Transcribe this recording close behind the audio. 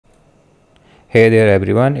Hey there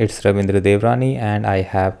everyone, it's Ravindra Devrani and I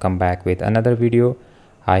have come back with another video.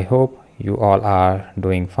 I hope you all are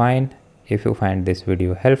doing fine. If you find this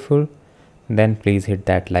video helpful, then please hit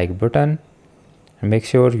that like button. Make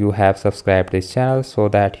sure you have subscribed this channel so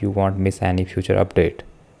that you won't miss any future update.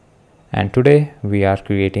 And today we are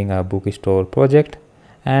creating a bookstore project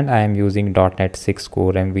and I am using .NET 6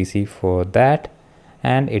 Core MVC for that.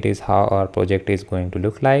 And it is how our project is going to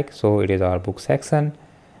look like. So it is our book section.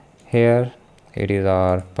 Here it is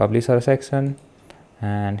our publisher section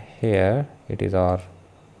and here it is our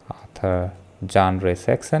author genre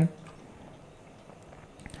section.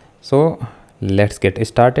 So let's get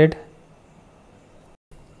started.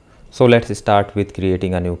 So let's start with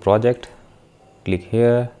creating a new project. Click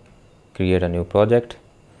here, create a new project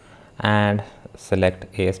and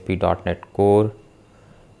select ASP.NET Core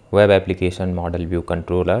Web Application Model View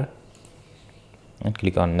Controller and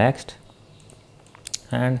click on next,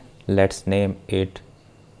 and let's name it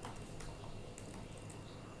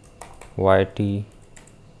YT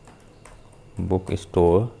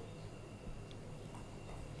Bookstore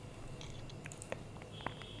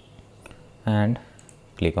and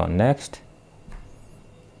click on next,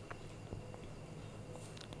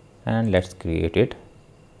 and let's create it.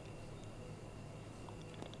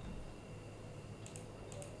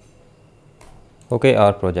 Okay,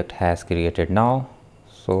 our project has created now,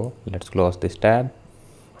 so let's close this tab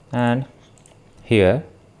and here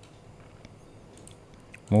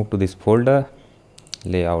move to this folder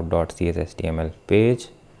layout.cshtml page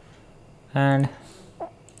and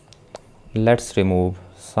let's remove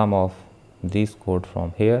some of this code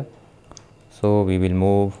from here. So we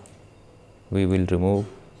will remove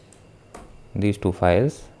these two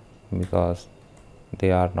files because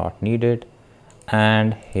they are not needed,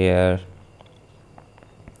 and here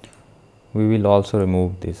we will also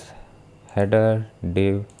remove this header,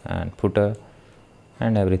 div and footer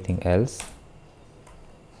and everything else.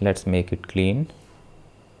 Let's make it clean,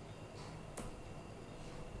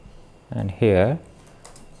 and here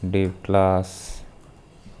div class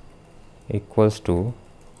equals to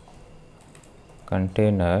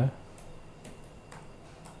container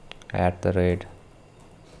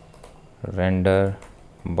 @render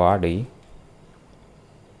body,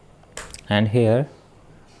 and here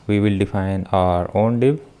we will define our own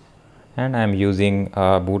div, and I am using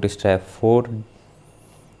a Bootstrap 4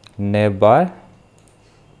 navbar,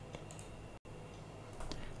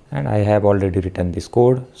 and I have already written this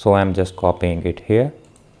code, so I am just copying it here.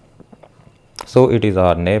 So it is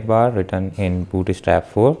our navbar written in Bootstrap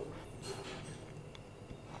 4.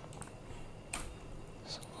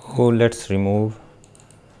 So let's remove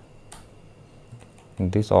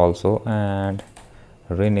this also and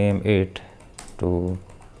rename it to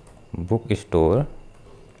bookstore.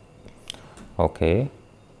 Okay,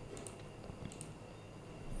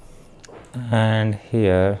 and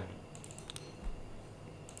here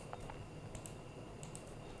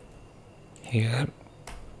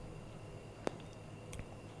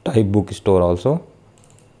type bookstore also.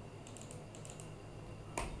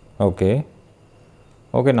 Okay,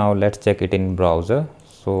 now let's check it in browser.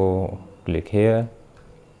 So click here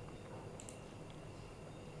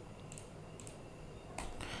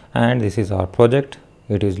and this is our project.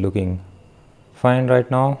 It is looking fine right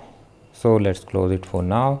now, so let's close it for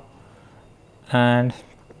now and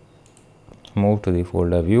move to the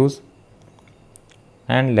folder views,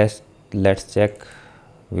 and let's check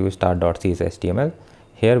view start.cshtml.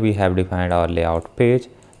 Here we have defined our layout page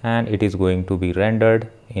and it is going to be rendered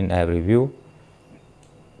in every view.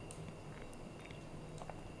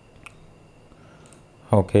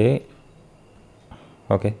 Okay,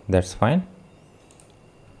 that's fine.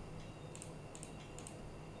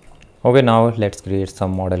 Okay, now let's create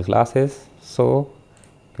some model classes. So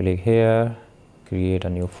click here, create a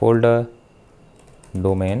new folder,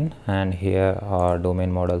 domain, and here our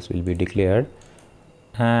domain models will be declared,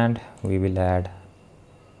 and we will add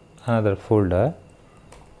another folder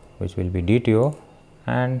which will be DTO,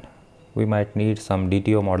 and we might need some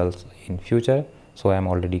DTO models in future, so I am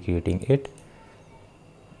already creating it.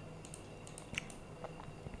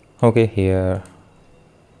 Okay, here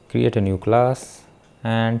create a new class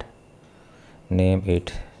and name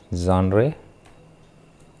it genre,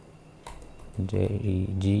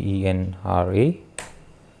 GENRE,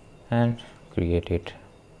 and create it.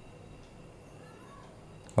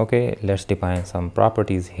 Okay, let's define some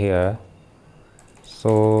properties here.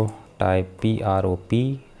 So type prop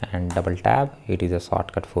and double tab. It is a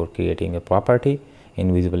shortcut for creating a property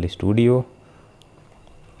in Visual Studio.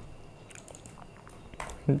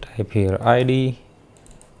 Type here ID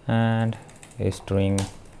and a string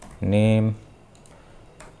name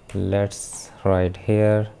let's write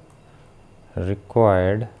here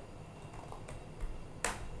required.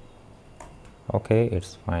 Okay,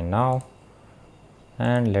 it's fine now.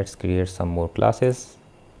 And let's create some more classes.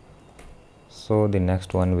 So the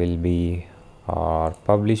next one will be our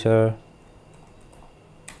publisher.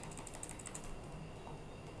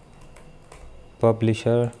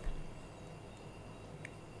 Publisher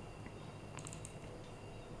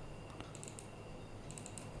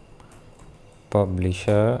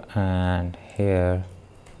and here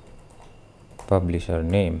publisher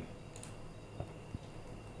name.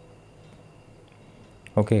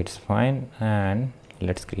 Okay, it's fine. And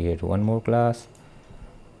let's create one more class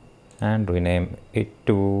and rename it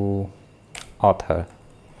to author.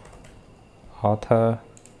 Author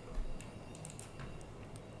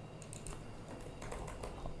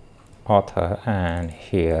and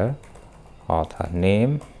here author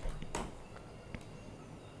name,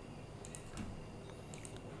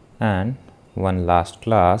 and one last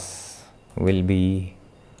class will be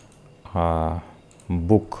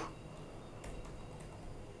book.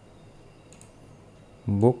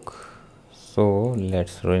 So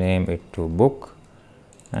let's rename it to book,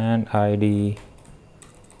 and ID,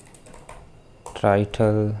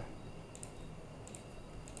 title,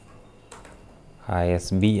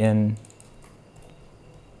 ISBN,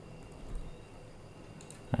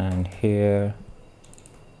 and here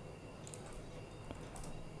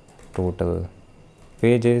total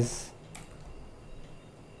pages,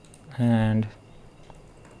 and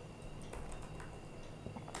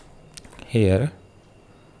here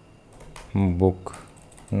book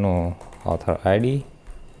no author ID,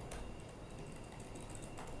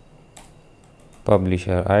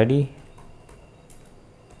 publisher ID,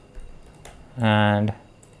 and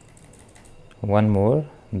one more,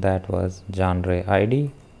 that was genre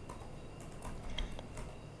ID.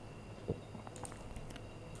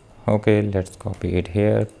 Okay, let's copy it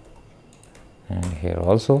here and here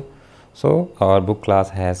also. So our book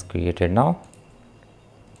class has created now.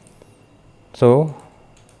 So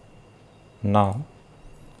now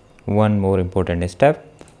one more important step,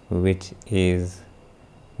 which is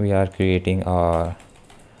we are creating our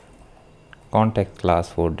context class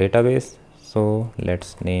for database. So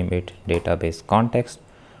let's name it database context.cs,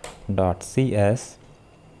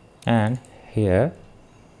 and here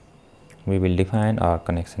we will define our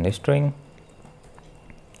connection string.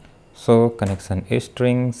 So connection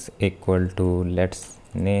strings equal to, let's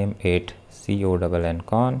name it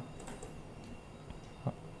con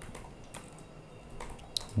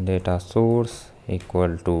data source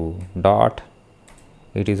equal to dot.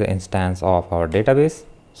 It is an instance of our database,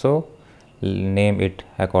 so name it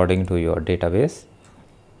according to your database.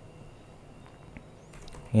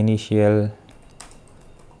 Initial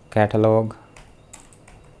catalog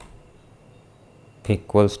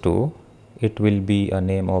equals to, it will be a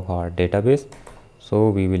name of our database, so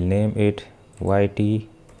we will name it YT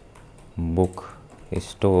book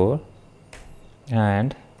store,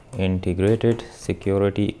 and integrated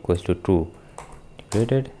security equals to true.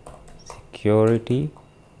 Integrated security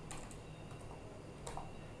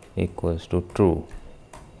equals to true.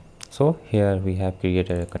 So here we have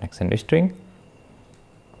created a connection string.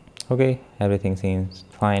 Okay, everything seems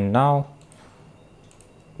fine now.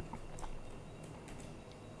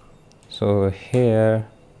 So here,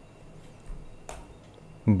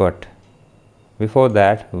 but before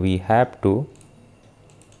that we have to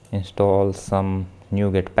install some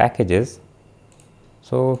NuGet packages.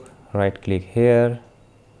 So right click here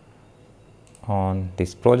on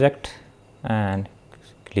this project and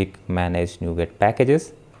click manage NuGet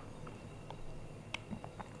packages.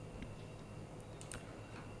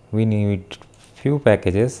 We need few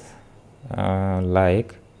packages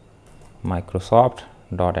like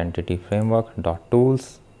Microsoft.entity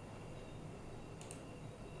framework.tools.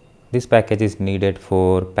 This package is needed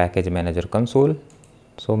for package manager console,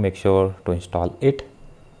 so make sure to install it,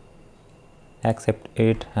 accept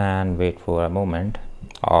it, and wait for a moment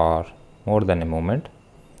or more than a moment.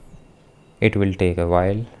 It will take a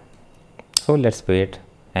while, so let's wait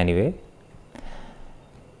anyway.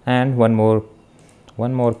 And one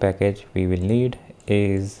more package we will need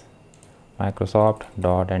is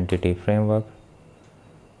Microsoft.entity framework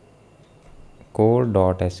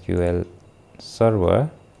core.sql server.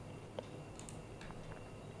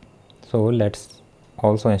 So let's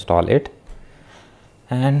also install it,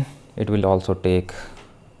 and it will also take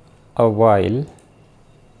a while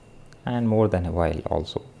and more than a while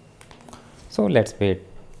also. So let's wait.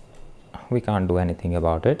 We can't do anything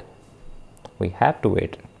about it. We have to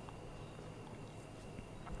wait.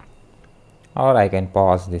 Or I can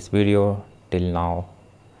pause this video till now.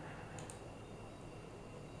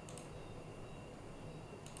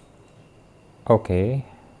 Okay,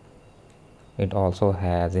 it also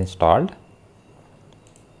has installed.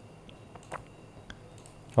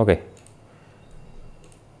 Okay,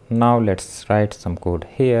 now let's write some code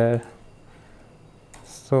here.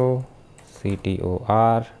 So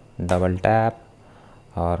ctor double tap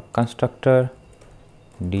our constructor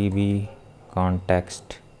db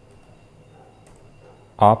context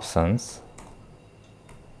options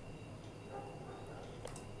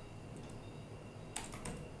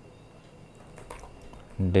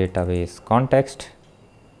database context.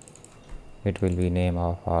 It will be name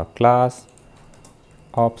of our class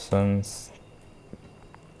options,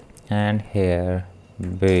 and here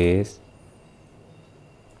base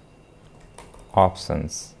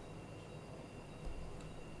options.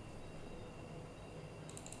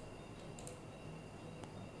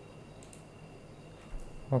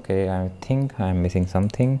 Okay, I think I'm missing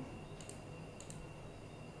something.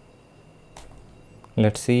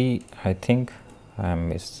 Let's see. I think I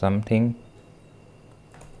missed something.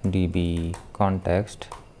 db context.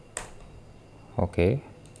 Okay,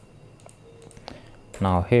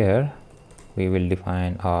 now here we will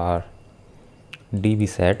define our db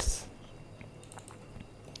sets.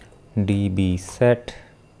 db set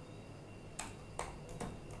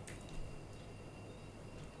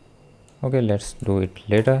okay, let's do it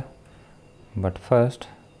later, but first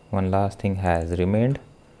one last thing has remained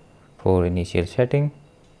for initial setting.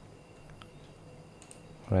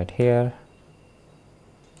 Right here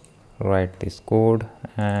write this code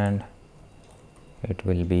and it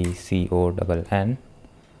will be conn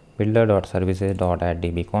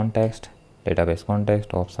builder.services.add context database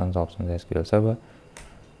context options SQL server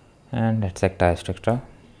and etc.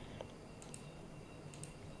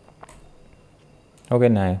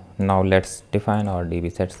 Okay, now let's define our db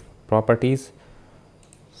sets properties.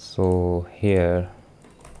 So here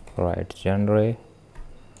write genre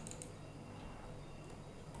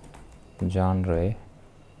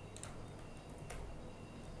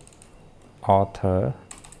author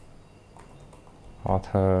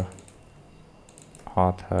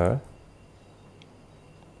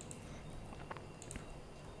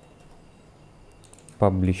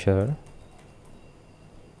publisher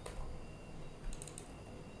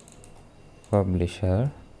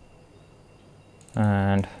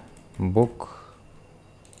and book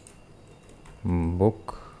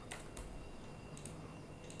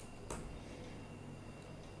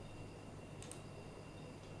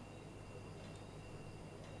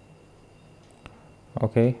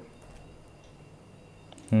okay.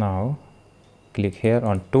 Now click here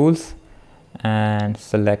on tools and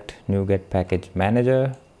select NuGet package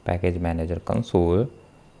manager console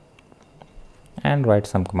and write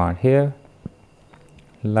some command here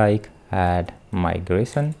like add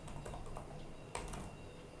migration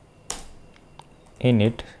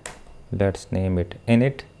init. Let's name it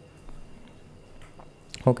init.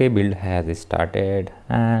 Okay, build has started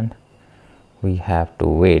and we have to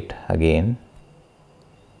wait again.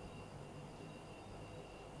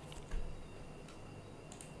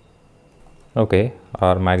 Okay,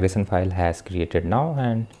 our migration file has created now,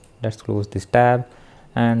 and let's close this tab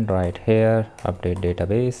and write here update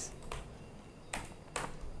database.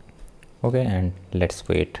 Okay, and let's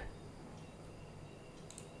wait.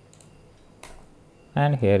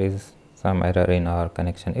 And here is some error in our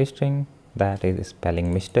connection string, that is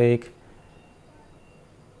spelling mistake.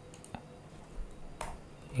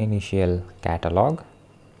 Initial catalog.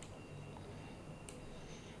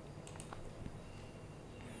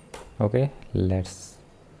 Okay, let's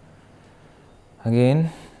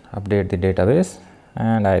again update the database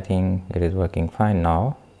and I think it is working fine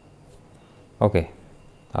now. Okay,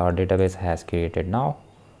 our database has created now.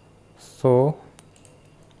 So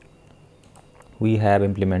we have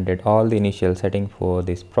implemented all the initial setting for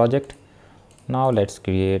this project. Now let's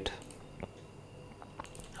create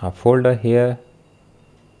a folder here,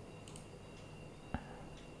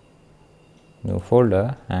 new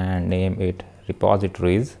folder, and name it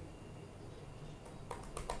repositories,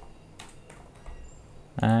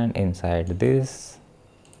 and inside this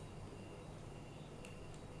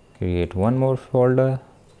create one more folder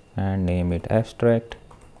and name it abstract.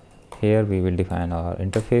 Here we will define our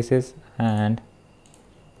interfaces and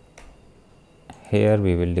here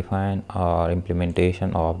we will define our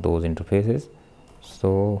implementation of those interfaces.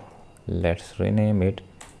 So let's rename it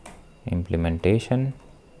implementation.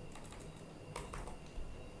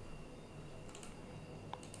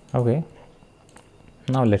 Okay,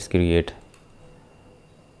 now let's create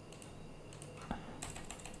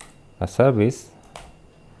a service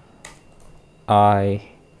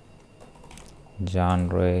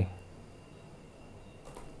genre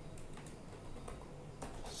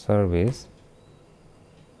service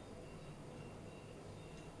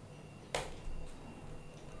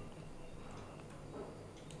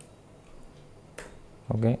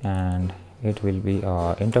Okay, and it will be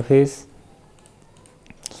our interface.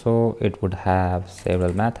 So it would have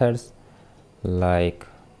several methods like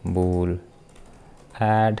bool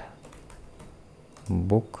add,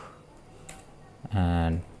 book,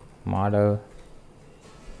 and model.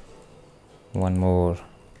 One more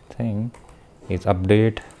thing is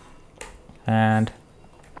update and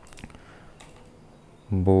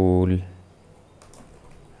bool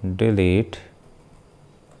delete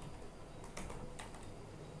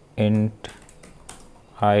int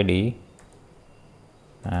id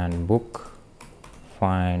and book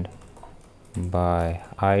find by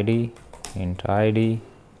id int id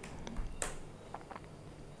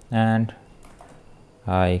and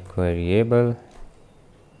I queryable,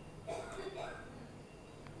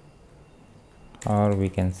 or we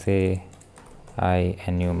can say I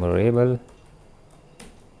enumerable,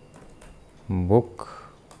 book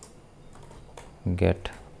get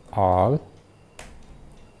all.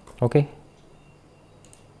 Okay,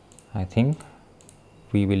 I think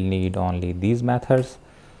we will need only these methods,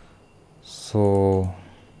 so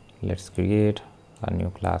let's create a new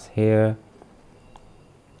class here.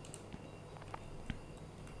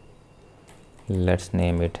 Let's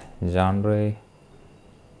name it genre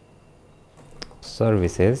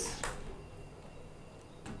services.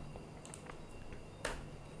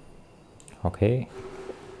 Okay,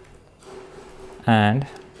 and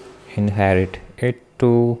inherit it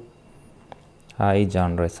to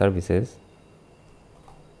genre services.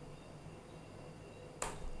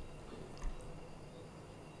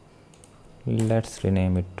 Let's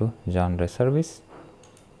rename it to genre service,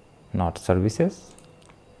 not services,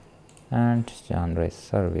 and genre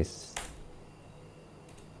service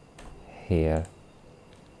here.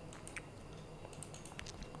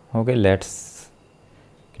 Okay, let's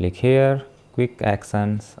click here, quick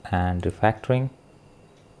actions and refactoring,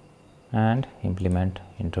 and implement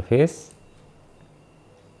interface.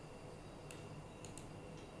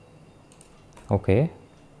 Okay,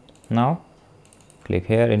 now click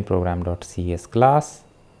here in program.cs class,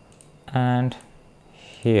 and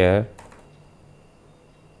here,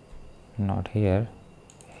 not here,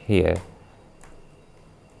 here,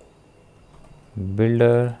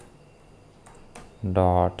 builder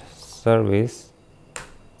dot services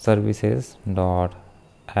dot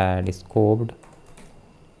add scoped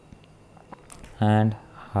and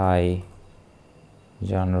hi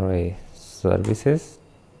genre services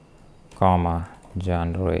comma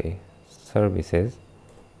genre services.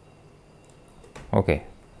 Okay,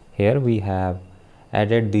 here we have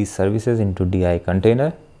added these services into di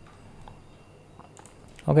container.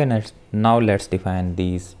 Okay, now let's define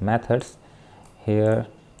these methods here.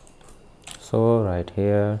 So right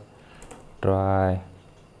here, try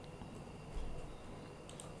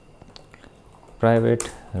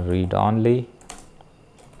private read only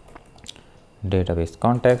database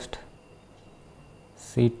context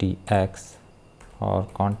ctx or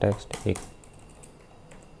context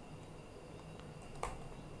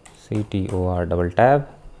ctor double tab,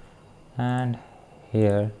 and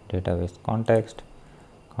here database context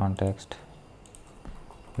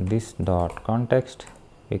this dot context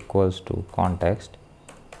equals to context.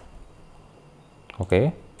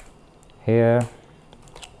 Okay, here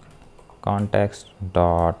context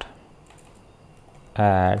dot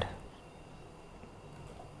add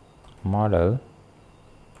model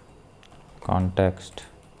context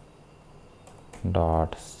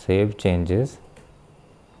dot save changes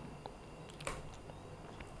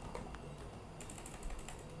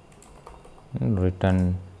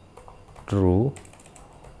return true.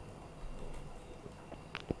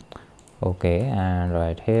 Okay, and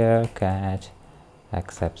right here catch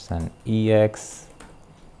exception ex,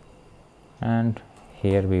 and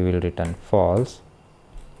here we will return false.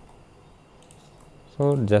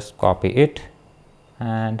 So just copy it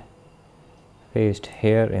and paste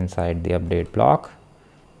here inside the update block,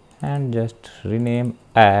 and just rename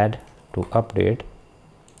add to update,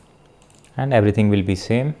 and everything will be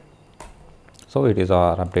same. So it is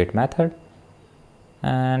our update method,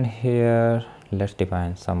 and here let's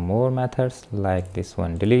define some more methods like this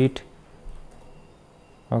one, delete.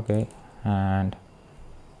 Okay, and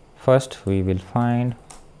first we will find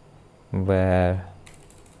where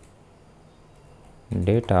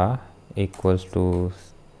data equals to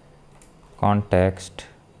context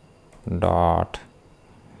dot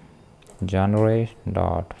genre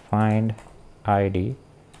dot find id,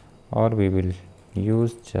 or we will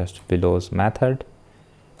use just below's method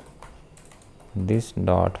this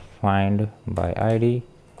dot find by id.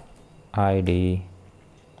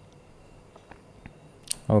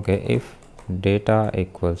 Okay, if data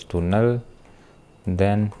equals to null,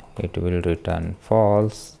 then it will return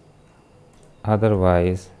false.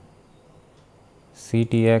 Otherwise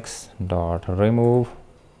ctx dot remove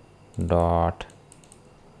dot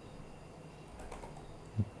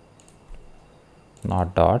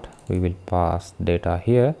not dot, we will pass data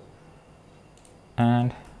here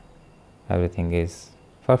and everything is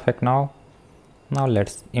perfect now. Now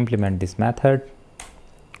let's implement this method.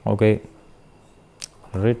 Okay,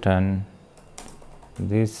 return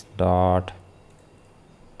this dot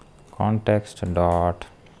context dot,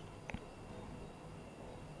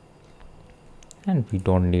 and we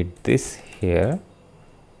don't need this here,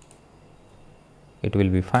 it will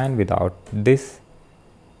be fine without this.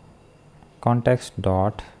 Context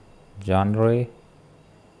dot genre,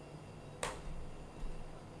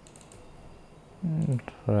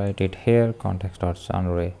 write it here, context dot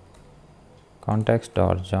genre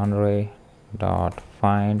dot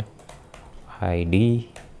find id.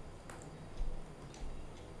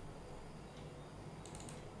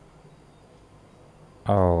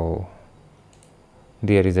 Oh,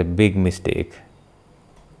 there is a big mistake,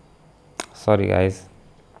 sorry guys.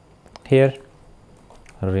 Here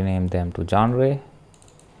rename them to genre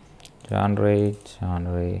and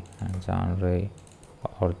genre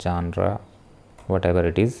or genre, whatever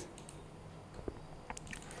it is.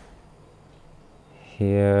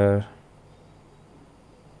 Here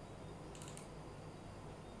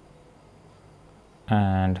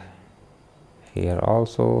and here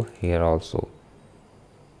also,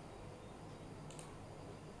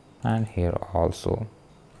 and here also.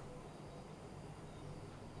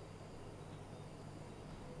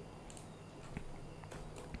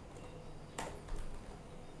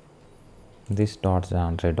 This dot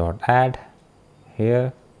genre dot add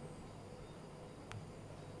here.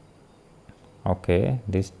 Okay,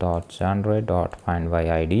 this dot genre dot find by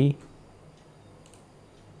id.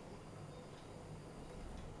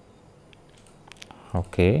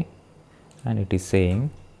 Okay, and it is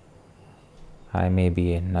saying I may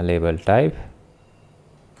be a nullable type,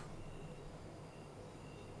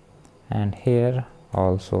 and here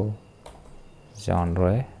also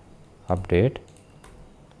genre update.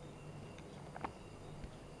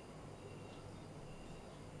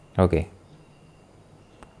 Okay,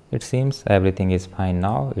 it seems everything is fine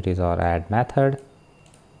now. It is our add method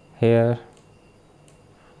here,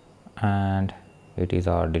 and it is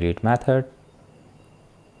our delete method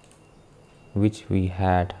which we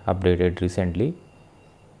had updated recently,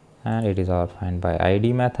 and it is our find by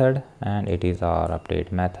id method, and it is our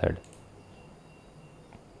update method.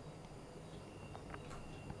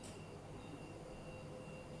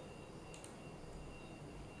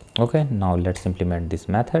 Okay, now let's implement this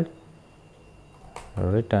method.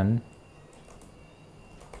 Return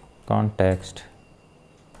context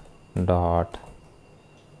dot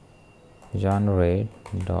genre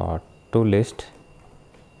dot toList.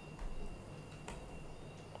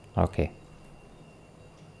 Okay,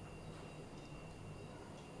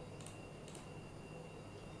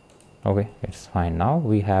 it's fine now.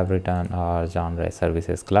 We have written our genre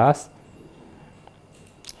services class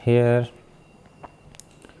here.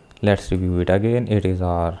 Let's review it again. It is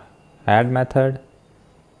our add method,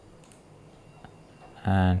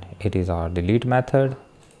 and it is our delete method,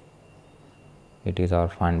 it is our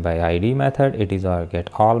find by id method, it is our get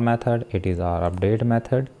all method, it is our update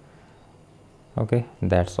method. Okay,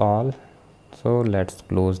 that's all. So let's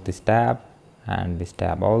close this tab, and this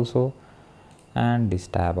tab also, and this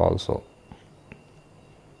tab also.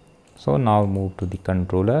 So now move to the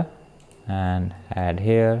controller and add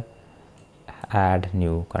here, add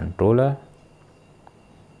new controller.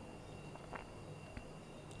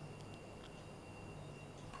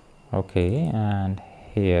 Okay, and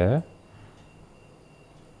here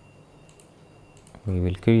we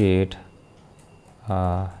will create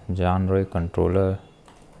a genre controller.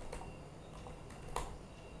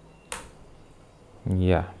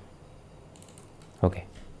 Yeah, okay.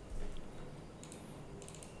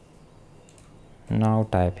 Now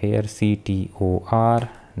type here CTOR,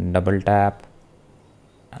 double tap,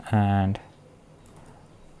 and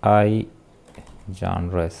I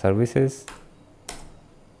genre services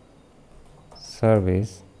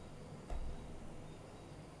service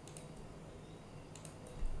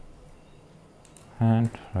and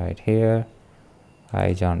right here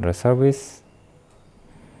I genre service.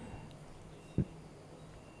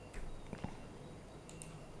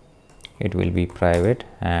 It will be private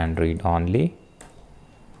and read only.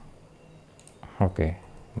 Okay,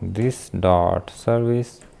 this dot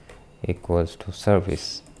service equals to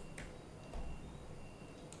service,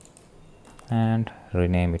 and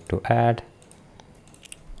rename it to add.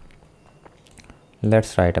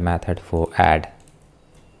 Let's write a method for add.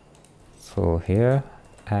 So here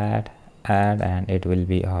add, and it will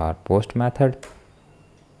be our post method,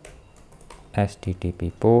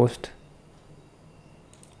 http post.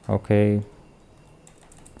 Okay,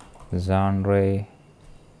 genre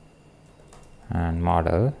and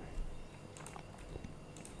model.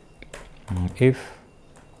 If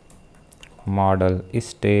model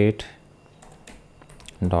state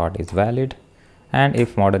dot is valid, and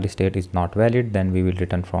if model state is not valid, then we will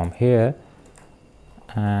return from here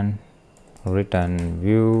and return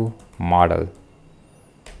view model.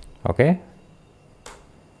 Okay,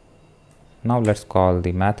 now let's call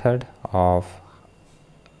the method of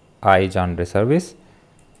iGenre service,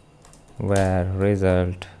 where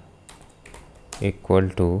result equal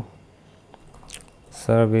to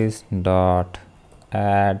service dot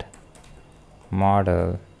add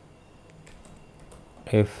model.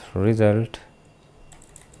 If result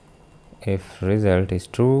is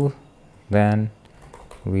true, then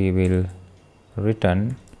we will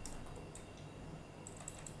return,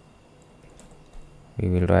 we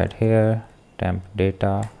will write here temp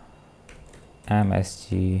data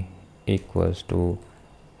msg equals to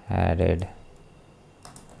added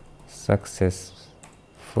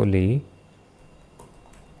successfully,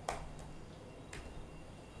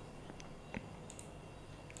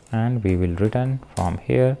 and we will return from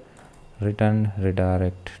here return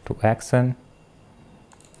redirect to action,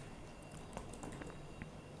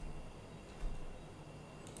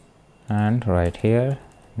 and right here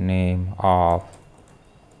name of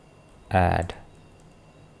add.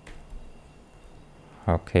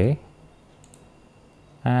 Okay,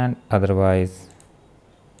 and otherwise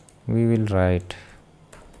we will write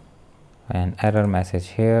an error message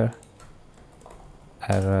here,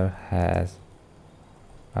 error has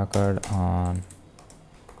occurred on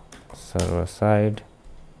server side,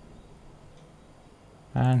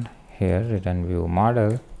 and here return view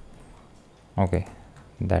model. Okay,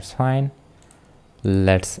 that's fine.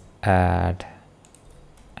 Let's add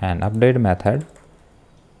an update method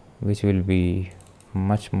which will be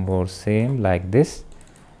much more same like this,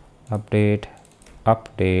 update,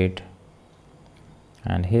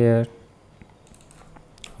 and here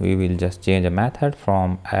we will just change a method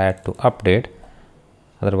from add to update,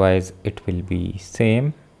 otherwise it will be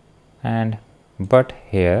same. And but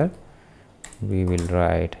here we will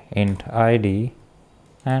write int id,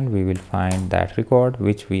 and we will find that record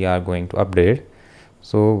which we are going to update.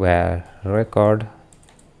 So where record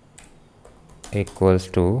equals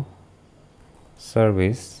to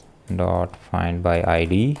service dot find by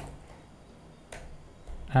id,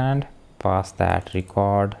 and pass that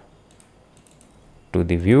record to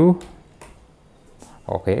the view.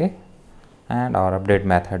 Okay, and our update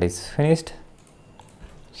method is finished.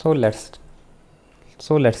 So let's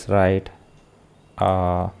write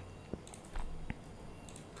a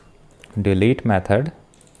delete method,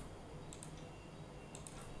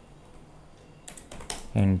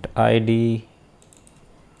 int id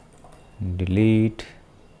delete.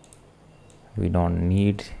 We don't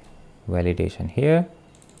need validation here,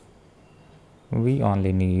 we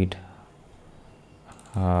only need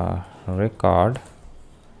record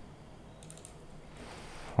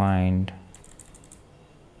find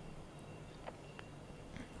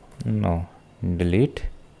no delete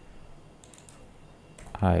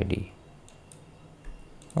id.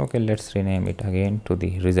 Okay, let's rename it again to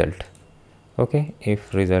the result. Okay,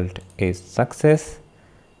 if result is success,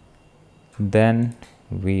 then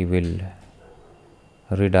we will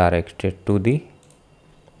redirect it to the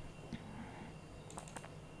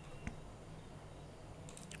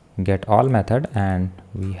get all method, and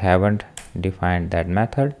we haven't defined that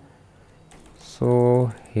method.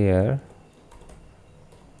 So here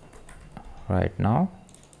right now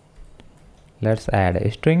let's add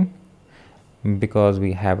a string, because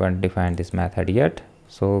we haven't defined this method yet,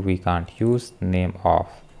 so we can't use name of.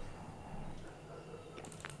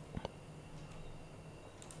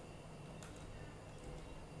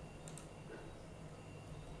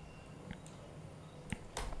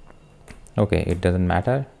 Okay, it doesn't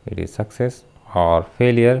matter, it is success or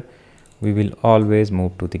failure, we will always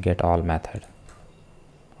move to the get all method.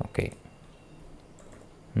 Okay,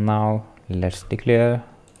 now let's declare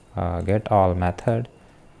get all method,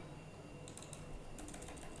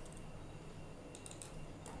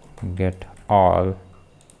 get all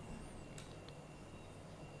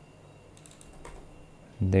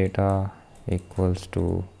data equals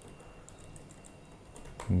to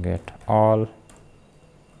get all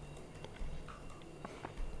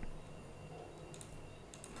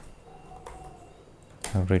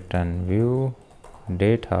return view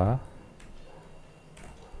data.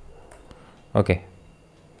 Okay,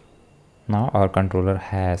 Now our controller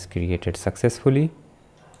has created successfully.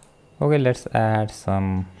 Okay, let's add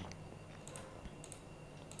some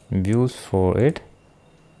views for it.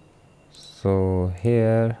 So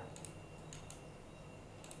here,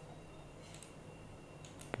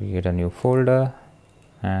 create a new folder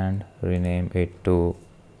and rename it to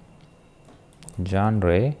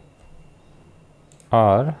genre,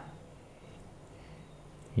 or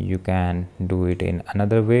you can do it in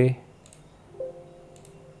another way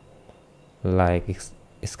like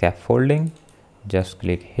scaffolding. Just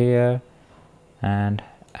click here and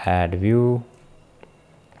add view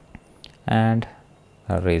and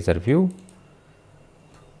a razor view.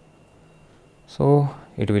 So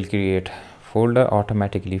it will create folder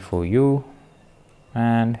automatically for you,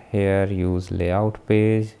 and here use layout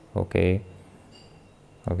page. Okay,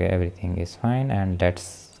 everything is fine, and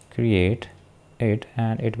let's create it,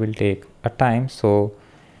 and it will take a time. So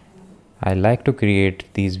I like to create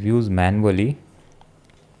these views manually,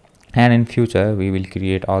 and in future we will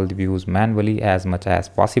create all the views manually as much as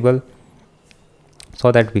possible,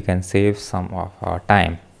 so that we can save some of our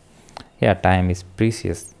time. Yeah, time is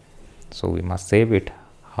precious, so we must save it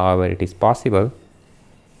however it is possible.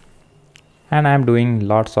 And I am doing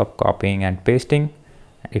lots of copying and pasting.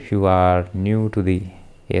 If you are new to the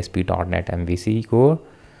ASP.NET MVC core,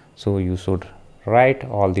 so you should write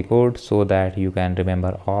all the code so that you can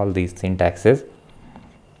remember all these syntaxes.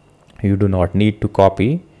 You do not need to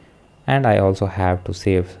copy, and I also have to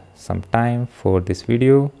save some time for this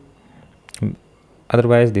video.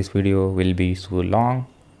 Otherwise this video will be too long,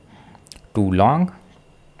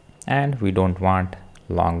 and we don't want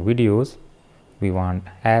long videos. We want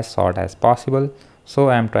as short as possible. So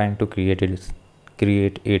I am trying to create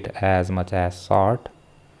it as much as short.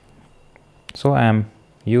 So I am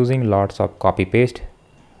using lots of copy paste.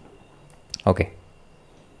 Okay,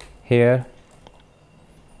 here,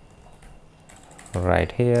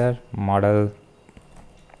 right here, model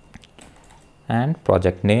and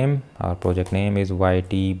project name. Our project name is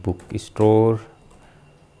YT bookstore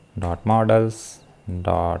dot models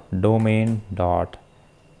dot domain dot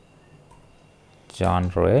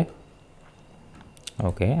genre.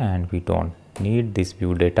 Okay, and we don't need this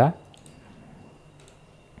view data.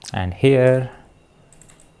 And here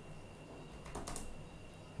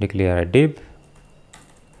declare a div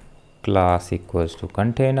class equals to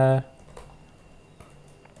container,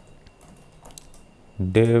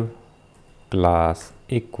 div class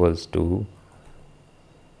equals to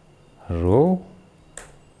row,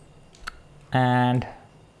 and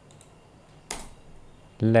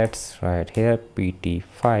let's write here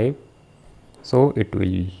pt5. So it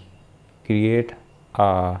will create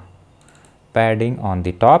a padding on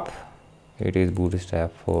the top. It is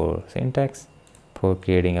bootstrap for syntax for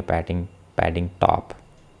creating a padding top.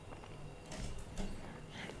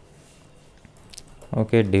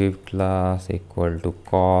 Okay, div class equal to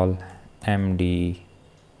call md6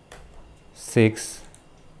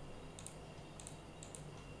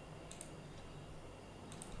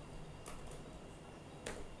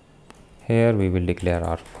 here we will declare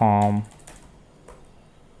our form.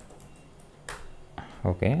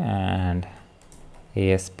 Okay, and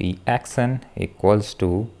ASP action equals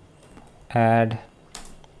to add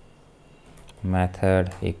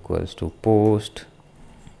method equals to post.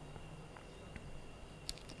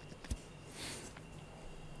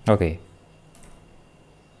 Okay,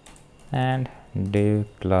 and div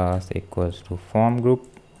class equals to form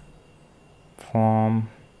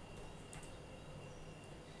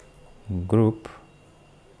group,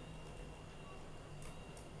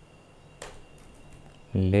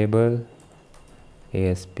 label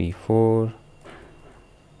ASP4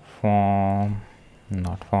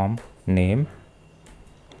 name,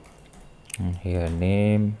 and here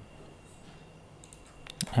name,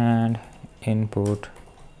 and input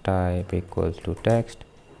type equals to text,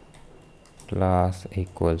 class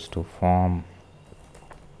equals to form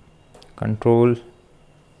control,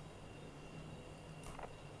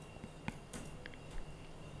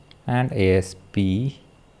 and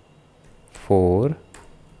ASP4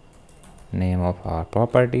 name of our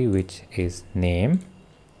property, which is name.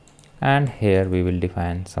 And here we will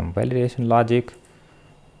define some validation logic,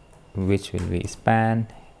 which will be span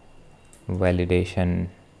validation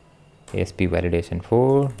ASP validation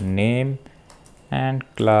for name, and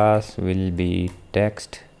class will be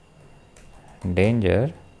text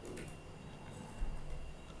danger.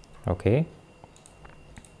 Okay,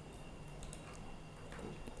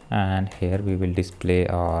 and here we will display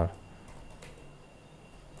our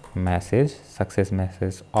message, success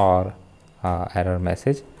message or error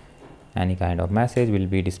message. Any kind of message will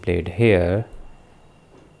be displayed here.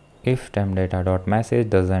 if temp data dot message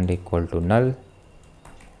doesn't equal to null.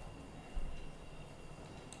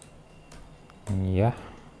 Yeah,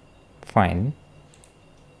 fine.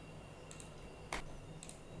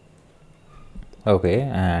 Okay,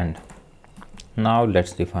 and now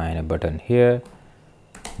let's define a button here.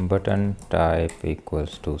 Button type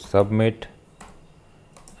equals to submit,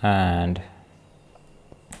 and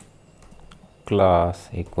class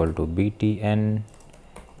equal to btn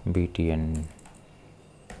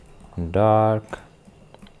dark,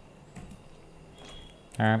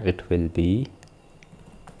 and it will be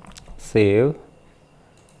save.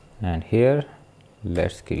 And here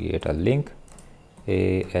let's create a link,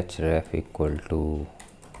 ahref equal to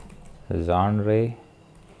genre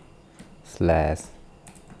slash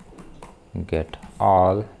get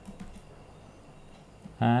all,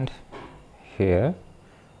 and here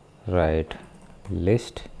write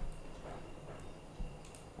list,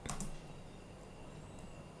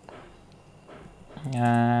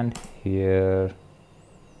 and here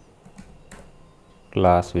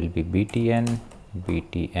class will be btn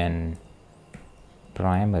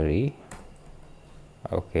primary.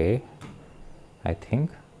 Okay, I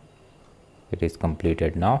think it is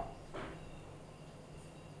completed now.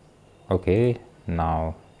 Okay,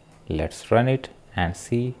 now let's run it and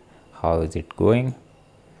see how is it going.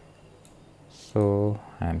 So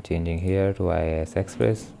I'm changing here to IIS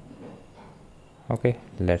Express. Okay,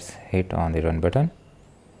 let's hit on the run button.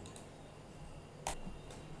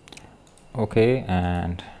 Okay,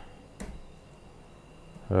 and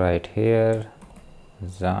right here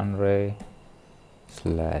genre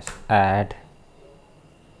slash add,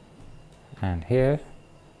 and here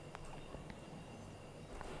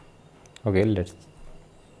okay, let's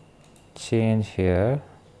change here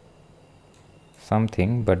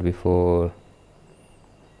something, but before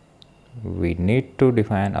we need to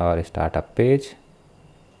define our startup page.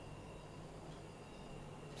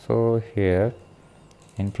 So here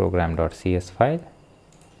in program.cs file,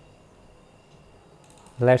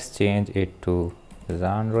 let's change it to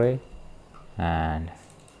genre and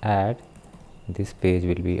add. This page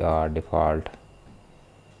will be our default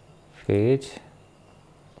page,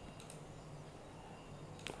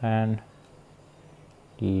 and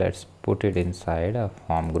let's put it inside a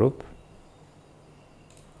form group.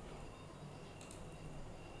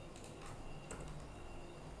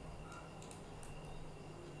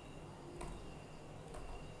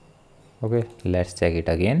 Okay, let's check it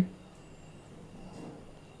again.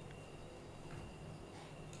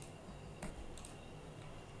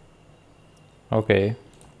 Okay,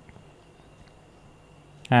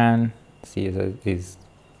 and CSS is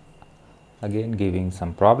again giving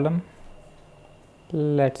some problem.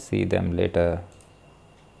 Let's see them later.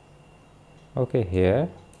 Okay, here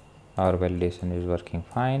our validation is working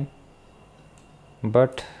fine,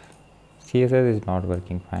 but CSS is not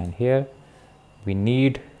working fine. Here we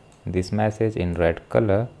need this message in red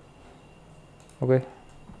color. Okay,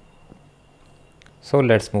 so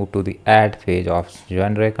let's move to the add page of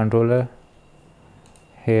genre controller.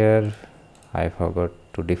 Here I forgot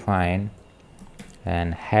to define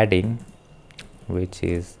an heading, which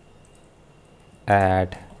is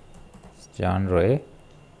add genre.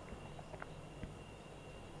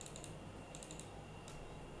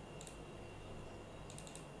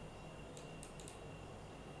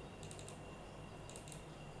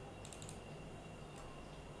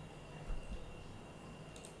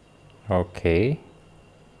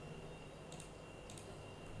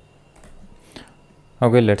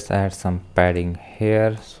 Okay, let's add some padding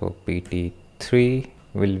here. So pt3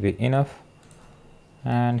 will be enough,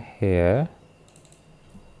 and here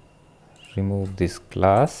remove this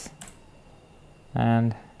class,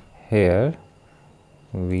 and here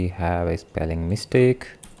we have a spelling mistake,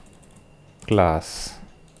 class.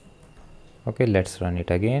 Okay, let's run it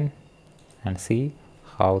again and see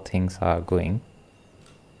how things are going.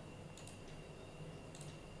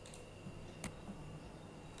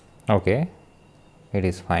 Okay, it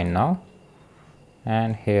is fine now,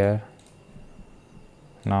 and here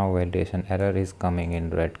now validation error is coming in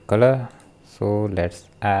red color. So let's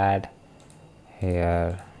add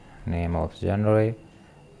here name of genre,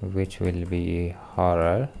 which will be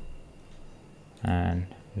horror, and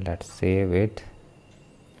let's save it,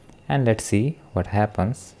 and let's see what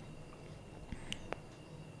happens.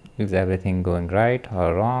 Is everything going right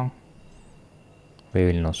or wrong? We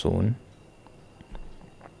will know soon.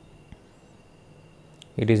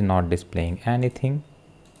 It is not displaying anything,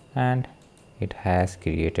 and it has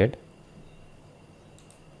created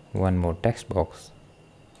one more text box,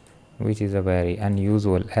 which is a very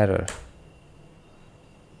unusual error.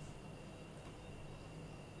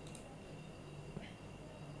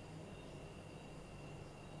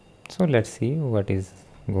 So let's see what is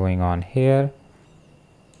going on here.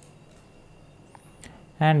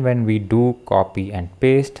 And when we do copy and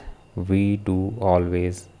paste, we do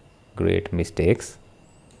always great mistakes.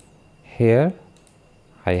 Here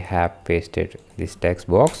I have pasted this text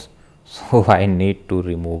box, so I need to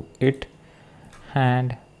remove it,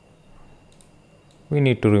 and we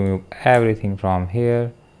need to remove everything from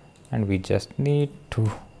here, and we just need to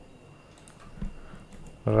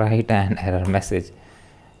write an error message.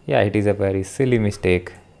 Yeah, it is a very silly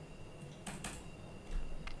mistake.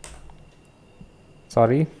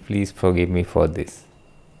 Sorry, please forgive me for this.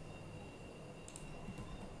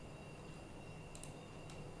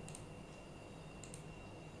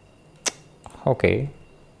 Okay,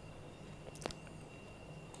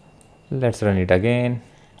 let's run it again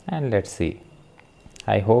and let's see.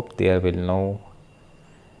 I hope there will no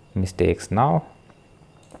mistakes now.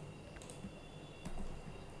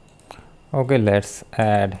 Okay, let's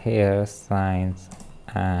add here science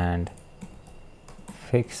and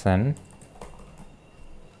fiction,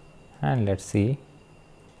 and let's see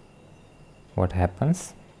what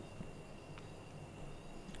happens.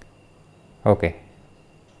 Okay,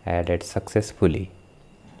 added successfully.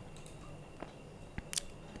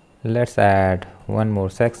 Let's add one more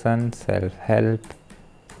section, self-help.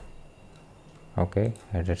 Okay,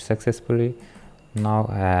 added successfully. Now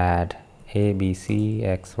add A, B, C,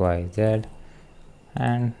 X, Y, Z,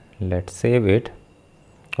 and let's save it.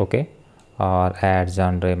 Okay, our add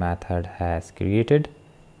genre method has created.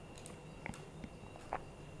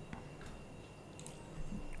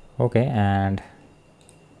 Okay, and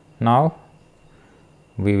now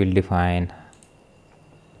we will define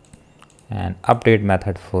an update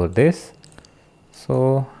method for this.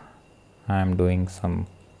 So I am doing some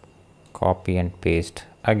copy and paste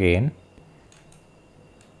again.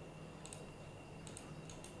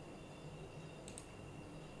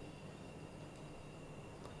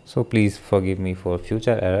 So please forgive me for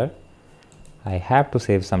future error. I have to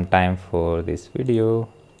save some time for this video.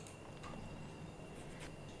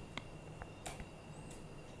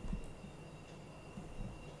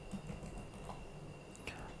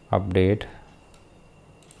 Update,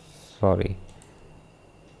 sorry,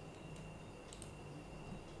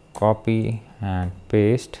 copy and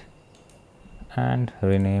paste and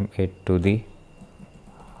rename it to the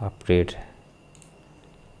update.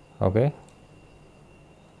 Okay,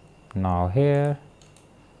 now here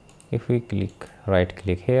if we right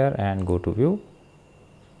click here and go to view,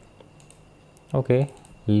 okay,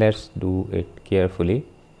 let's do it carefully.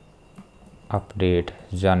 Update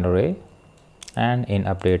genre, and in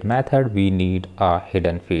update method we need a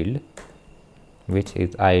hidden field which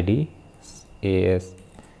is id as.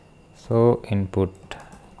 So input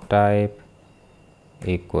type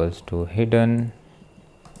equals to hidden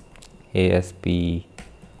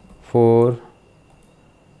asp4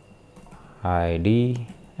 id,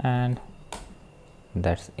 and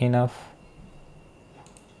that's enough,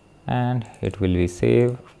 and it will be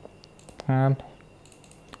saved, and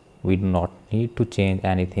we do not need to change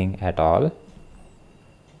anything at all.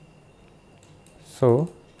 So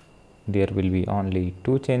there will be only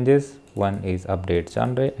two changes. One is update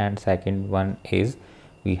genre and second one is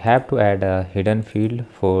we have to add a hidden field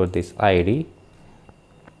for this id.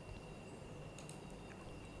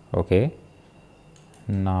 Okay,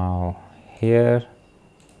 now here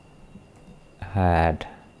add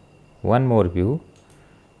one more view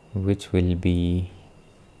which will be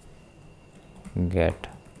get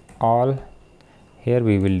all. Here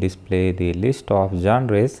we will display the list of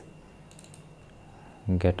genres,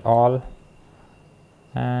 get all,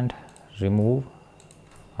 and remove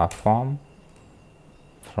a form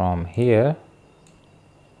from here.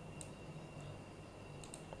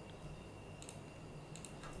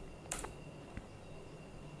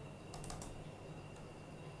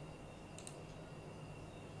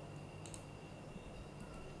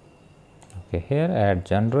 Okay, here add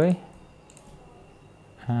genre,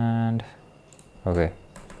 and okay,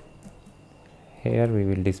 here we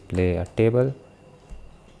will display a table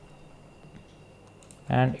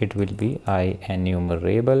and it will be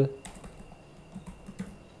enumerable.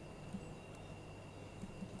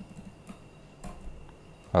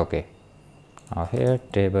 Okay, now here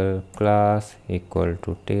table class equal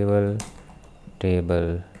to table,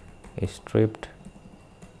 table stripped,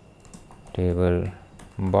 table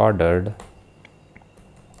bordered,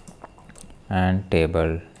 and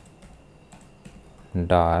table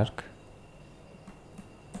dark,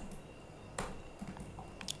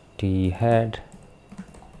 t head,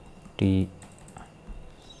 tr,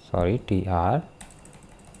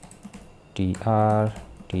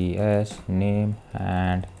 ts name,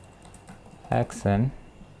 and action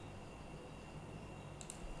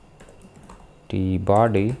t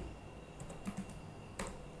body,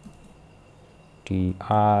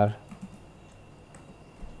 tr,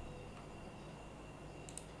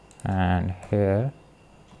 and here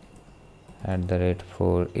 @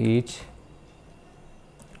 for each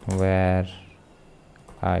where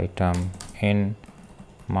item in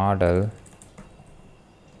model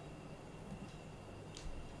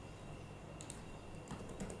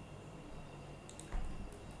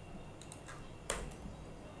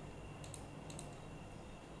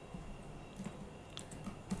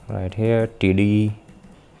right here td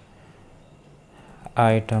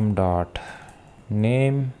item dot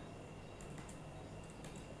name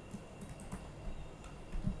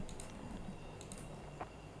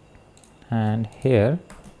and here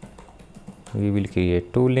we will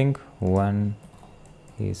create two links. One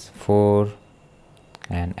is for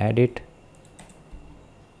and edit.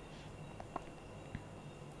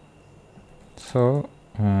 So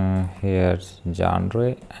here's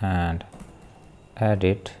genre and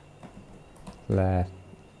edit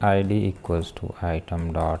id equals to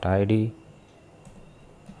item dot id.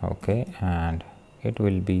 Okay, and it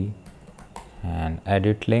will be an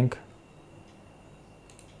edit link.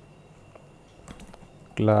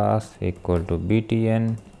 Class equal to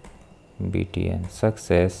btn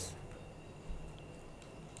success.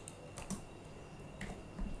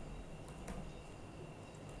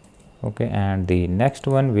 Okay, and the next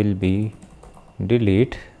one will be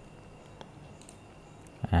delete,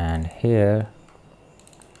 and here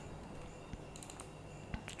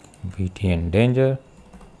btn danger,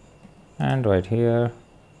 and right here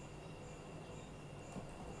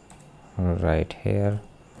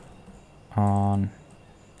on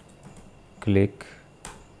click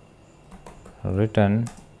return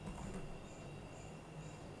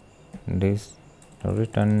this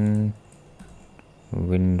return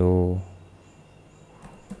window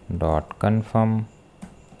dot confirm.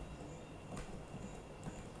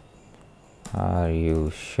 Are you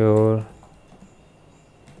sure?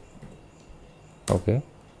 Okay,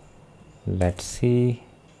 let's see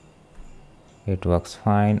it works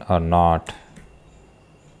fine or not.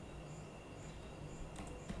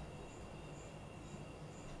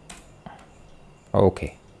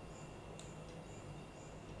 Okay,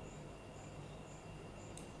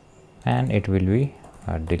 and it will be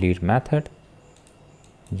a delete method,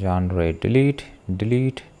 genre delete.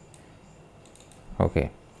 Okay,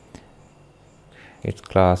 its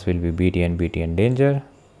class will be btn danger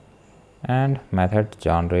and method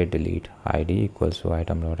genre delete, id equals to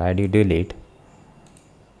item dot id delete.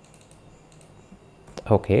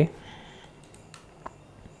 Okay,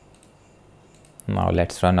 now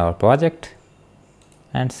let's run our project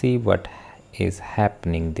and see what is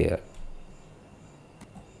happening there.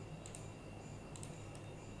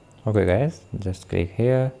 Okay guys, just click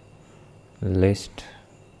here, list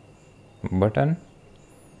button,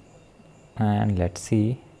 and let's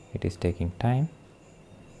see, it is taking time.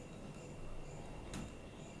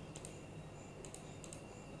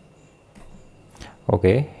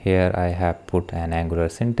 Okay, here I have put an Angular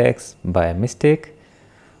syntax by mistake,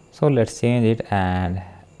 so let's change it and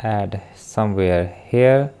add somewhere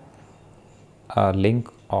here a link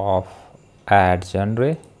of add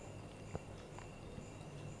genre.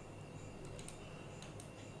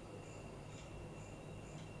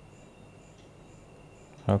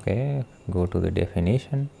 Okay, go to the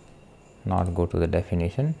definition, not go to the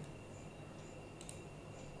definition,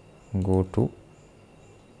 go to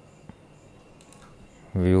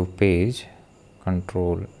view page,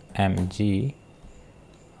 control mg.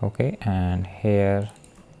 Okay, and here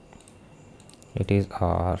it is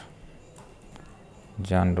our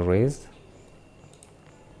genres,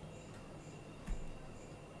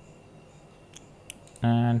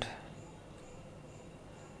 and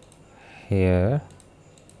here,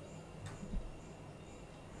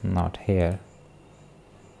 not here,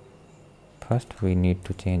 first we need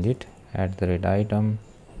to change it @ item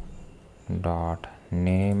dot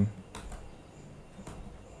name.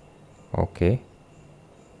 Okay,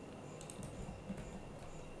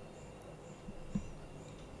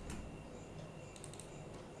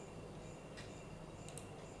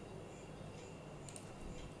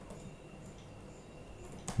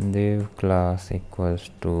 div class equals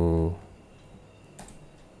to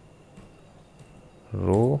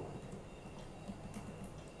row,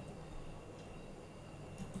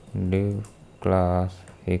 div class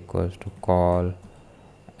equals to call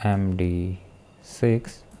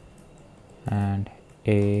md6, and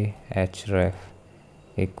ahref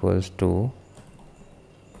equals to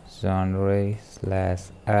genre slash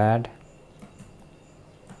add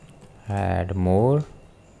more,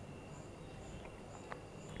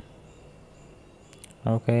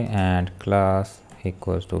 Okay, and class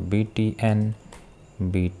equals to btn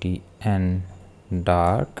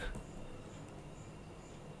dark.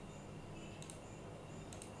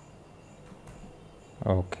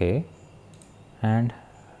 Okay, and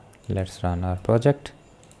let's run our project.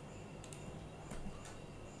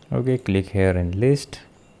 Okay, click here in list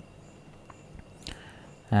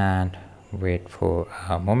and wait for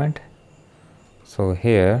a moment. So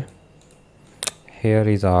here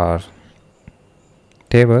is our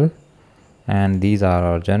table, and these are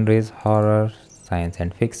our genres: horror, science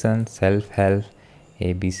and fiction, self-help,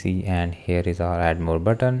 ABC, and here is our add more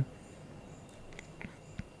button.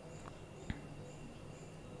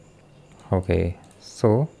 Okay,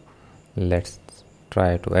 so let's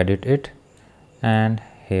try to edit it, and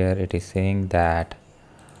here it is saying that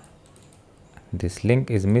this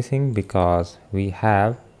link is missing because we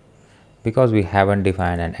haven't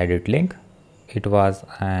defined an edit link. It was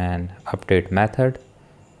an update method.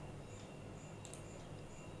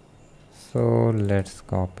 So let's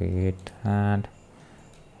copy it, and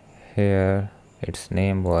here its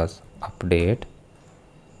name was update,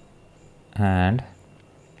 and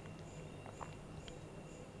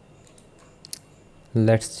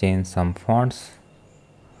let's change some fonts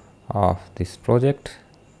of this project.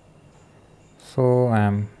 So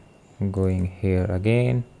I'm going here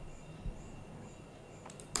again,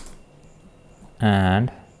 and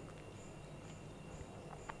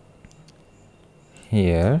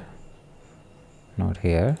here, not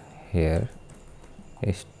here, here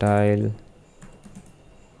style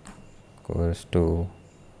equals to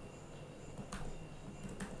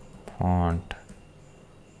font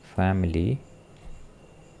family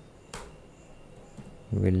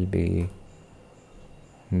will be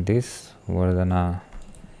this Verdana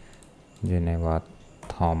Geneva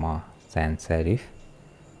Thoma sans serif.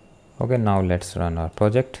 Okay, now let's run our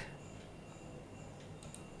project.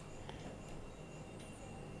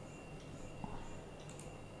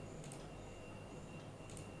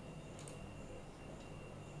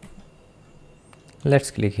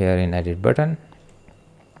 Let's click here in edit button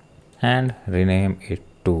and rename it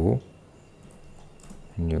to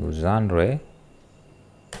new genre,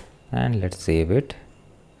 and let's save it.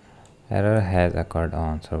 Error has occurred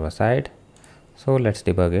on server side, so let's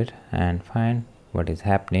debug it and find what is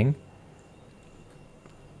happening.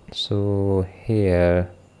 So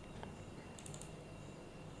here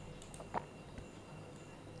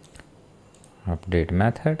update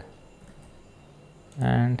method,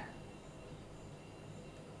 and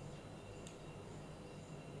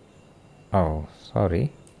oh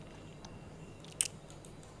sorry,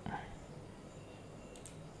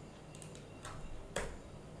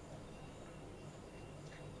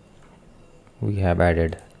 we have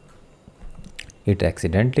added it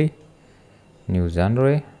accidentally. New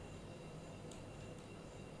genre,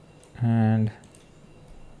 and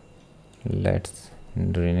let's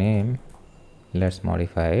rename, let's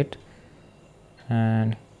modify it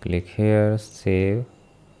and click here, save.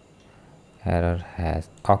 Error has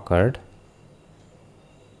occurred.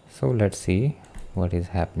 So let's see what is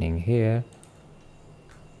happening here.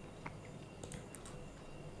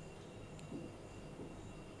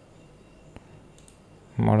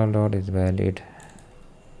 Model dot is valid.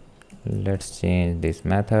 Let's change this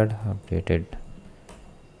method, updated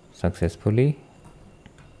successfully,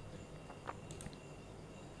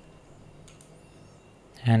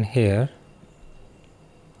 and here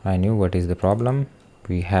I knew what is the problem.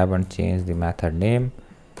 We haven't changed the method name,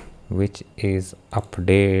 which is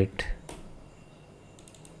update.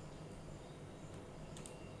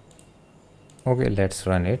 Okay, let's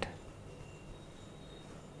run it.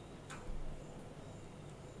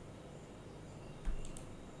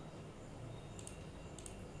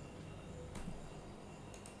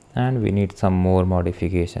 And we need some more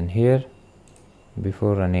modification here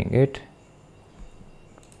before running it.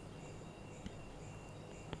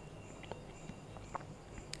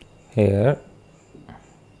 Here,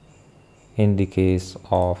 in the case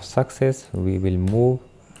of success, we will move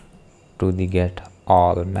to the get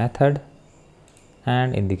all method,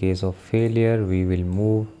 and in the case of failure, we will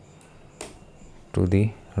move to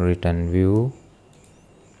the return view,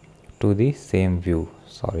 to the same view,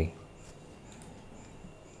 sorry.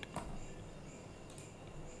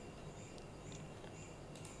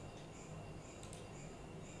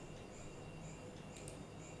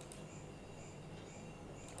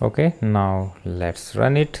 Okay, now let's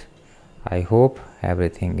run it. I hope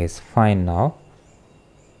everything is fine now.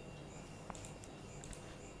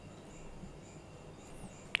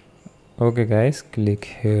 Okay guys, click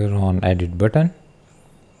here on edit button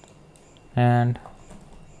and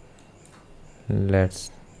let's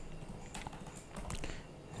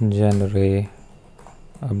genre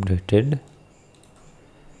updated,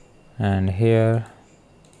 and here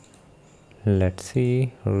let's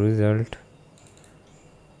see result.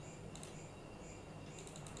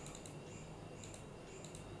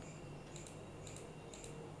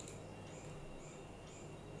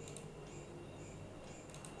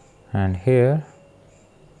 And here,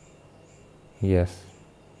 yes,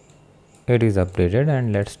 it is updated,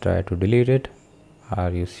 and let's try to delete it. Are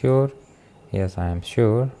you sure? Yes, I am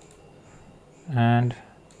sure. And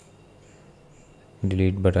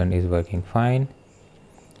delete button is working fine.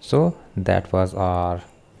 So that was our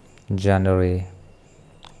genre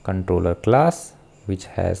controller class, which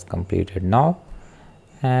has completed now.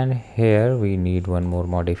 And here we need one more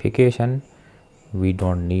modification. We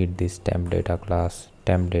don't need this temp data class,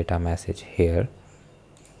 temp data message here.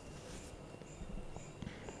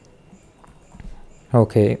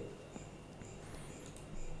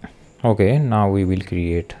 Okay, now we will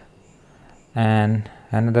create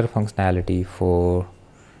another functionality for,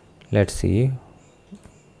 let's see,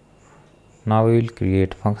 now we will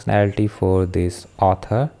create functionality for this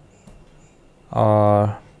author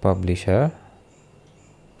or publisher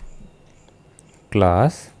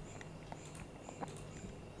class.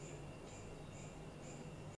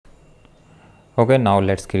 Okay, now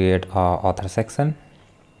let's create our author section.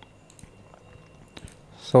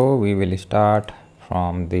 So we will start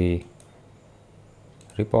from the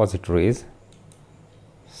repositories.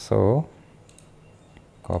 So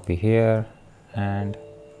copy here, and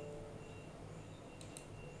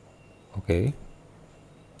okay,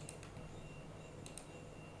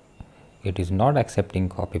 it is not accepting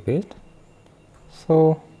copy paste,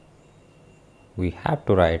 so we have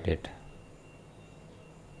to write it.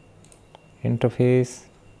 Interface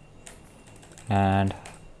and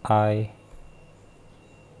I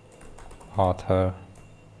author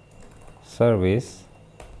service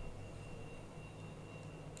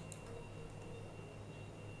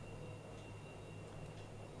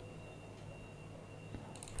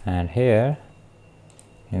and here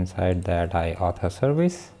inside that I author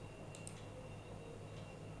service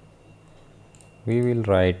we will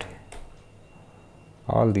write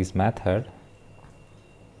all these method,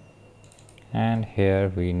 and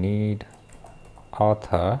here we need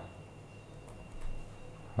author,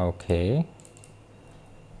 okay,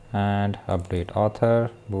 and update author,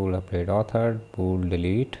 bool update author, bool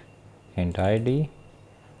delete int id,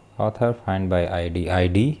 author find by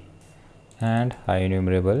id, and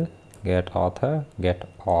enumerable get author get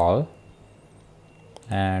all.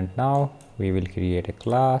 And now we will create a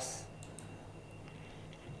class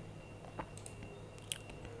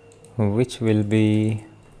which will be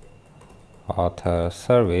author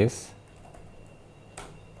service,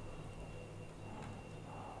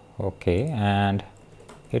 okay, and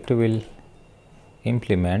it will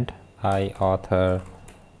implement I author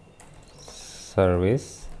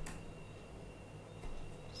service,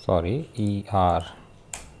 sorry, er,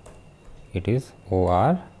 it is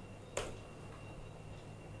or,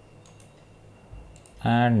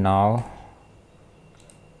 and now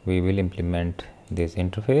we will implement this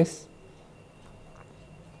interface.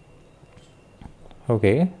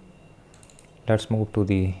 Okay, let's move to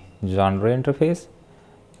the genre interface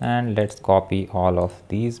and let's copy all of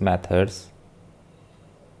these methods.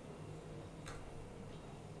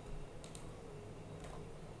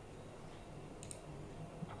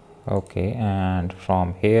 Okay, and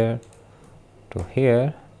from here to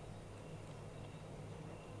here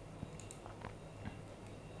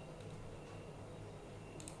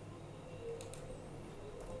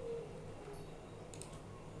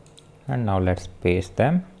and now let's paste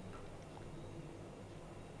them.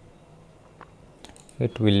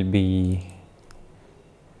 It will be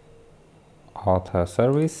author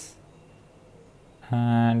service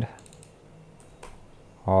and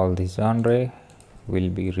all the genre will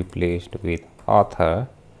be replaced with author.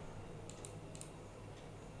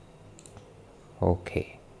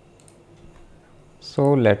 Okay,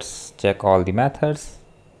 so let's check all the methods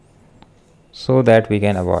so that we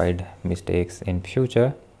can avoid mistakes in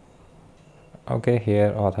future. Okay,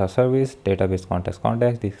 here author service, database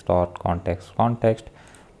context, this dot context,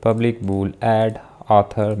 public bool add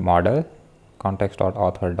author model, context dot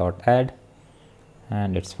author dot add,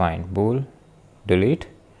 and it's fine. Bool delete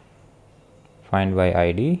find by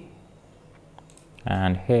id,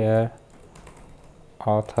 and here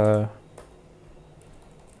author,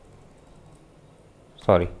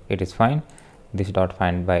 sorry, it is fine, this dot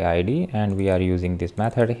find by id, and we are using this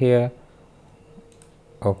method here.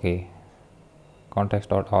 Okay, context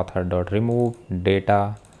dot author dot remove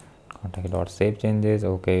data, context dot save changes,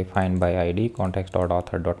 okay, find by id, context dot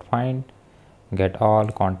author dot find, get all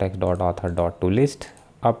context.author.toList,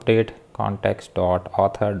 update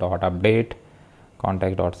context.author.update,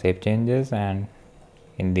 context.save changes, and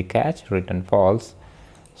in the catch return false.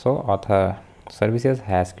 So author services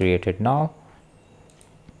has created now.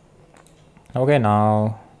 Okay,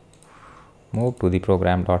 now move to the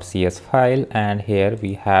program.cs file, and here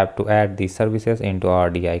we have to add the services into our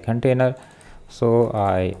di container. So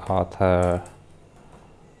I author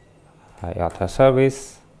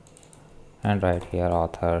service, and right here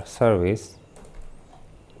author service.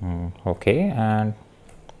 Okay, and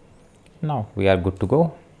now we are good to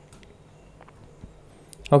go.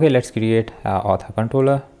 Okay, let's create author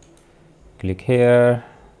controller. Click here,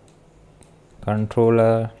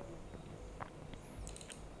 controller,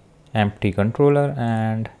 empty controller,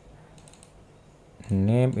 and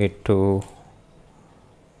name it to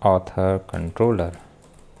author controller.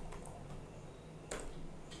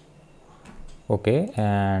 Okay,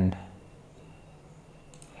 and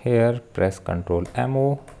here press Ctrl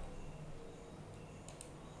M.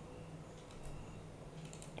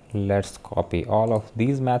 Let's copy all of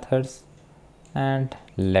these methods and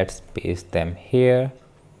let's paste them here.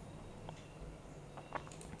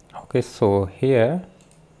 Okay, so here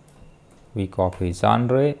we copy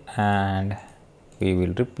genre and we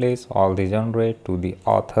will replace all the genre to the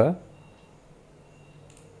author.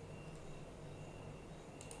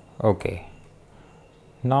 Okay,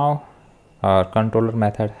 now our controller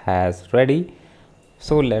method has ready,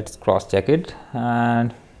 so let's cross check it.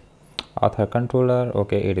 And author controller,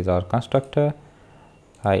 okay, it is our constructor.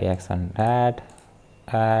 IAction add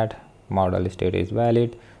model state is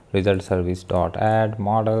valid, result service dot add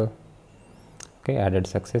model. Okay, added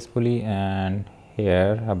successfully, and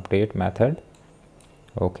here update method.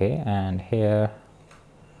 Okay, and here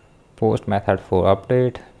post method for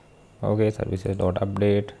update. Okay, services dot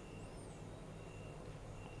update.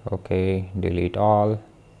 Okay, delete all,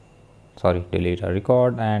 sorry, delete a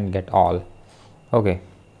record and get all. Okay,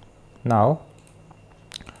 now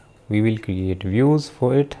we will create views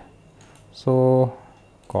for it. So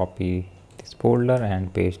copy this folder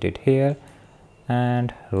and paste it here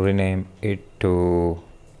and rename it to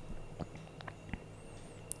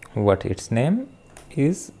what its name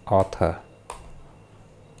is, author.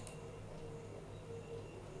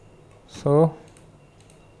 So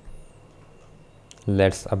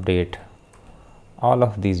let's update all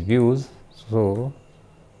of these views. So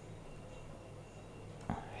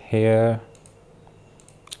here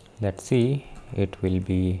let's see, it will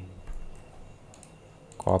be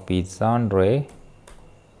copy genre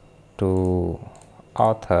to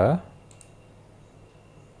author.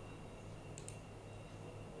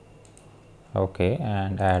 Okay,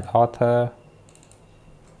 and add author,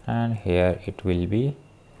 and here it will be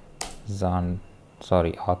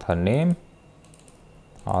author name,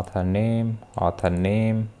 author name, author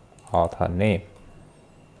name, author name,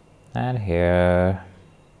 and here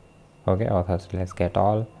okay, authors, let's get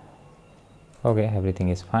all. Okay, everything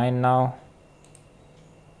is fine. Now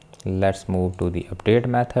let's move to the update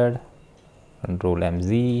method. Control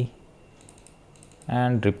MZ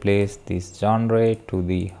and replace this genre to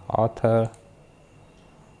the author.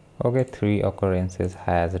 Okay, 3 occurrences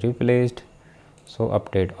has replaced. So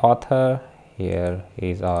update author, here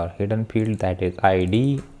is our hidden field, that is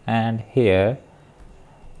ID, and here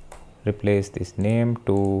replace this name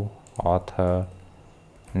to author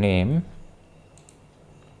name.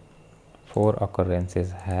 4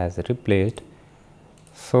 occurrences has replaced.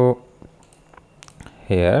 So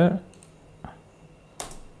here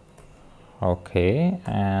okay,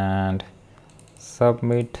 and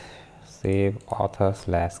submit, save author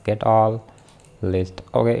 / get all list.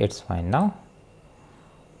 Okay, it's fine now.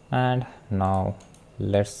 And now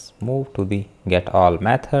let's move to the get all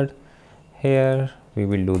method. Here we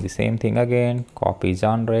will do the same thing again, copy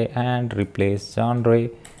genre and replace genre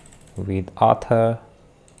with author.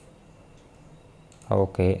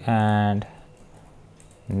 Okay, and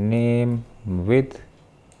name with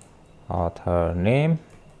author name.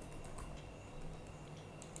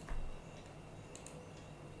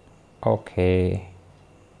 Okay,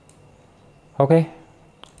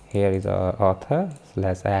 here is our author.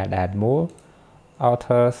 Let's add more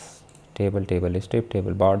authors, table strip,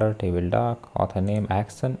 table border, table dark, author name,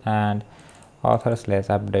 action, and author /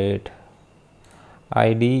 update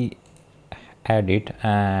ID, edit,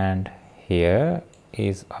 and here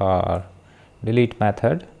is our delete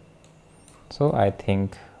method. So I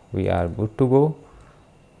think we are good to go.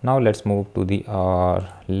 Now let's move to the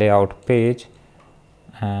layout page,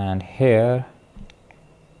 and here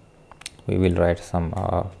we will write some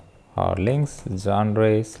our links,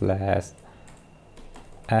 genre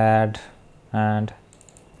 / add, and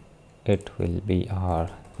it will be our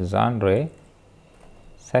genre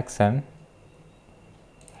section.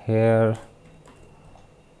 Here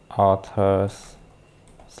authors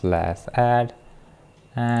 / add,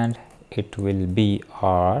 and it will be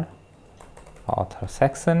our author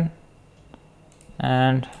section,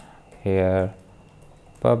 and here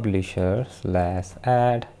publisher /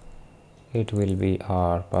 add, it will be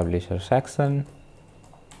our publisher section,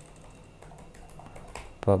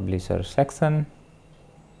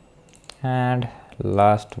 and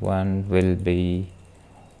last one will be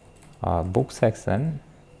our book section.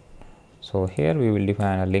 So here we will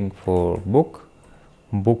define a link for book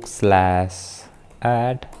 /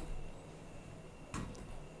 add.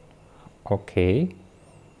 Okay,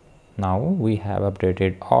 now we have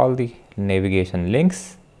updated all the navigation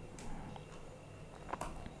links.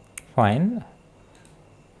 Fine,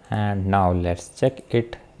 and now let's check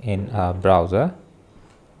it in our browser.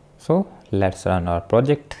 So let's run our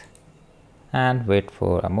project and wait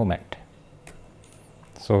for a moment.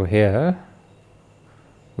 So here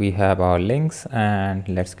we have our links, and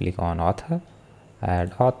let's click on author,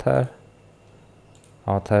 add author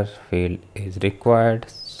field is required,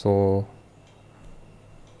 so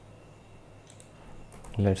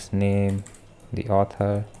let's name the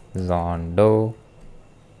author John Doe,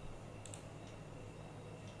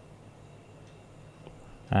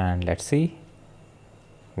 and let's see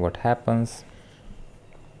what happens.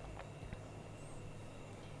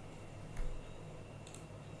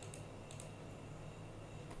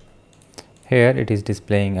 Here it is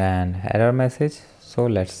displaying an error message, so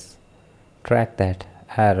let's track that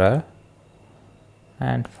error,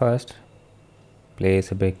 and first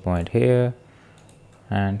place a breakpoint here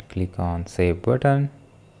and click on save button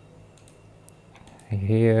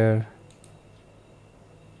here.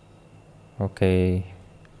 Okay,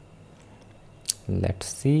 let's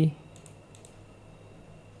see,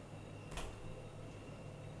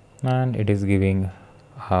 and it is giving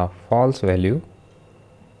a false value.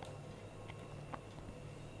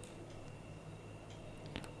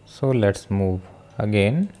 So let's move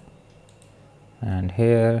again, and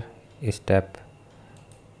here step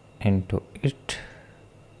into it.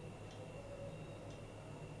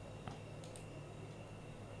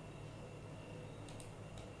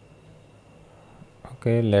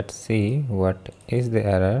 Okay, let's see what is the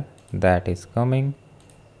error that is coming,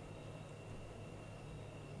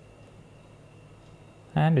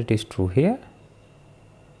 and it is true here.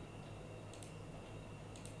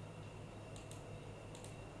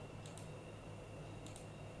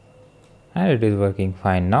 And it is working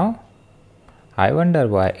fine now. I wonder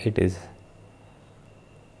why it is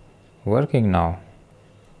working now.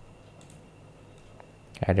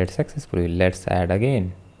 Added successfully. Let's add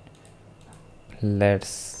again.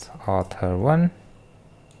 Let's author 1,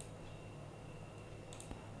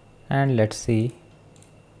 and let's see.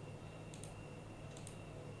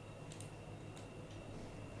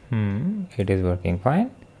 It is working fine.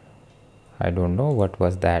 I don't know what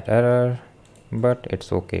was that error, but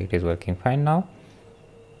it's okay, it is working fine now.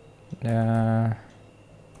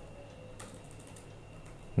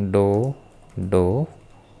 Do,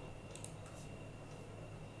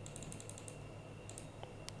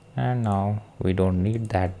 and now we don't need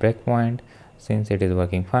that breakpoint since it is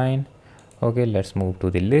working fine. Okay, let's move to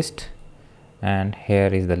the list, and here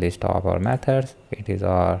is the list of our methods. It is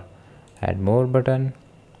our add more button,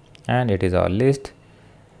 and it is our list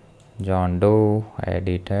John Doe,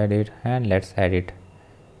 edit, and let's edit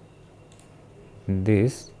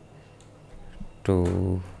this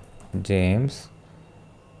to James,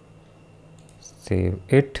 save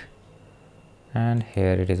it, and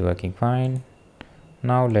here it is working fine.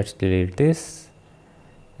 Now let's delete this,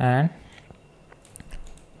 and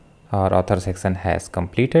our author section has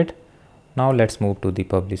completed. Now let's move to the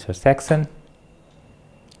publisher section.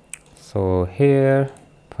 So here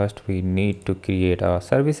first we need to create our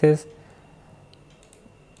services.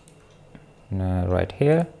 Right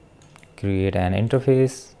here, create an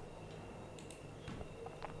interface.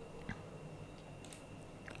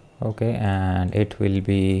 Okay, and it will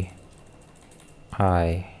be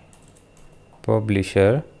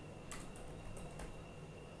publisher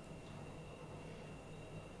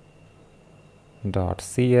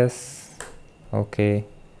 .cs. Okay,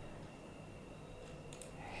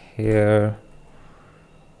 here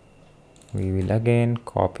we will again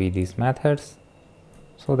copy these methods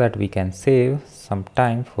so that we can save some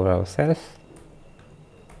time for ourselves,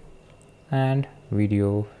 and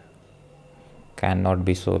video cannot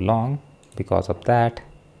be so long because of that.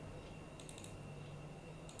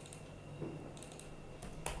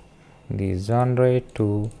 The genre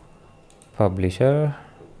to publisher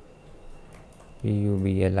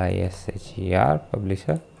Publisher,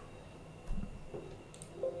 publisher.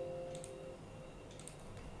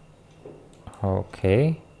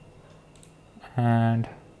 Okay, and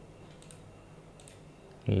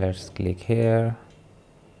let's click here,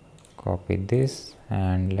 copy this,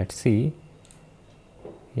 and let's see.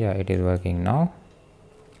 Yeah, it is working now.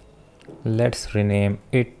 Let's rename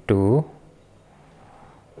it to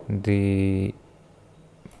the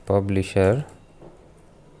publisher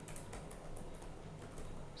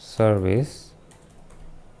service,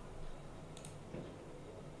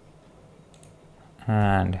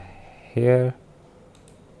 and here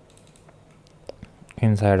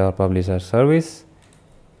inside our publisher service,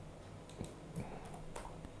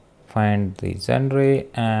 find the genre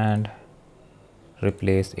and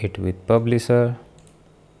replace it with publisher.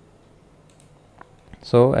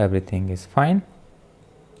 So everything is fine.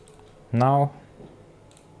 Now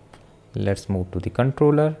let's move to the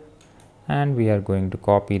controller, and we are going to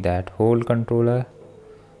copy that whole controller.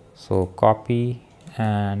 So copy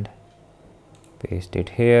and paste it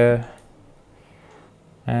here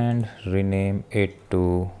and rename it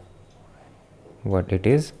to what it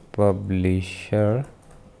is, publisher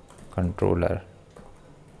controller.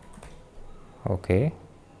 Okay,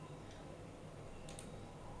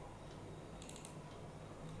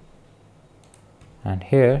 and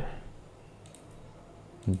here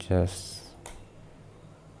just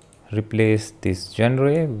replace this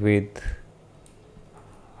genre with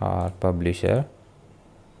our publisher.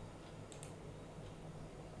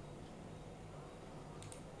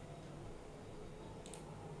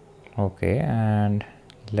 Okay, and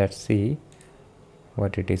let's see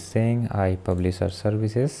what it is saying. I publisher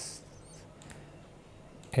services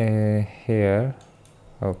here.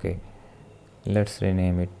 Okay, let's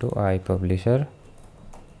rename it to I publisher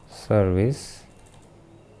service.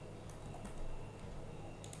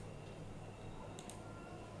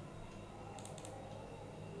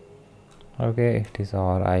 Okay, it is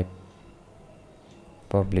our I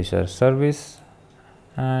publisher service,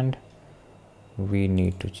 and we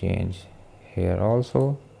need to change here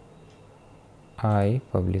also I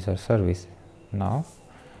publisher service. Now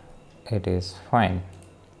it is fine.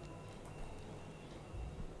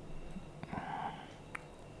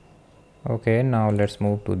 Okay, now let's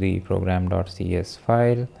move to the program.cs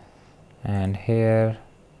file, and here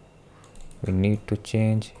we need to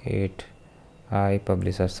change it I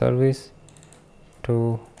publisher service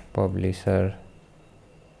to publisher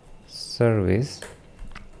service.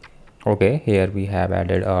 Okay, here we have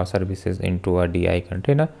added our services into a di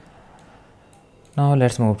container. Now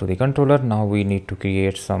let's move to the controller. Now we need to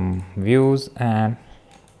create some views, and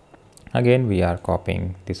again we are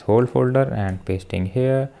copying this whole folder and pasting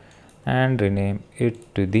here and rename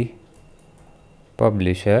it to the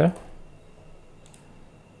publisher.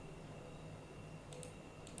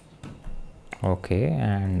 Okay,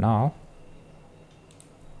 and now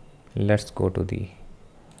let's go to the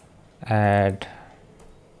add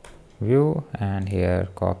view, and here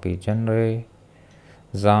copy genre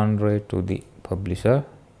to the publisher.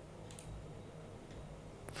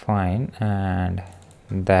 Fine, and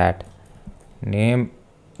that name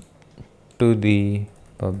to the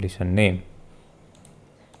publisher name.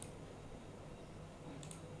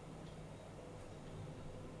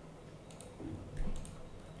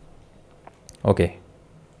 Okay,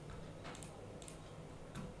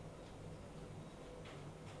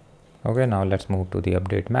 okay, now let's move to the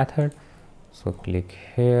update method. So click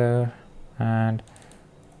here and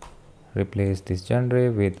replace this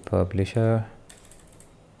genre with publisher.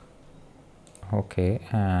 Okay,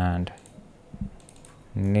 and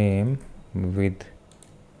name with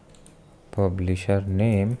publisher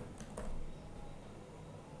name.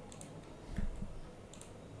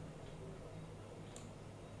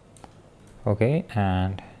 Okay,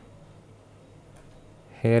 and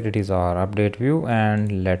here it is our update view,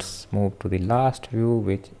 and let's move to the last view,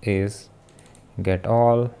 which is get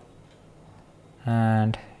all,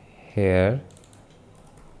 and here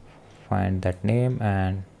find that name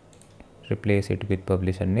and replace it with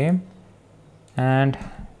publisher name, and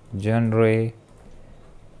genre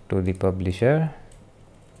to the publisher.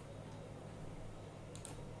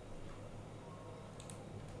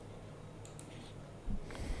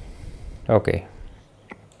 Okay,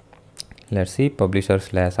 let's see, publisher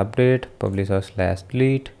slash update, publisher slash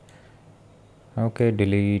delete. Okay,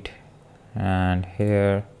 delete, and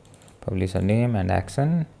here publisher name and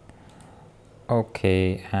action.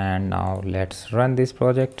 Okay, and now let's run this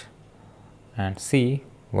project and see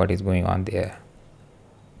what is going on there.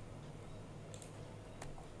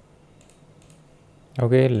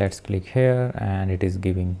 Okay, let's click here, and it is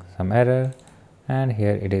giving some error, and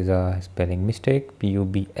here it is a spelling mistake,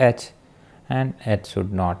 PUBH, and H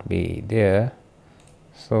should not be there.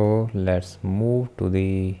 So let's move to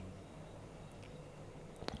the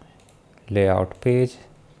layout page,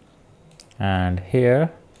 and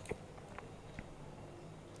here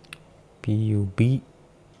PUB,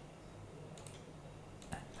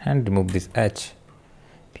 and remove this H,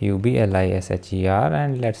 PUBLISHER,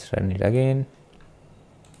 and let's run it again.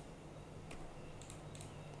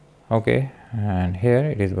 Okay, and here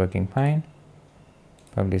it is working fine.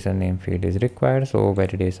 Publisher name field is required, so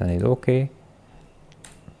validation is okay,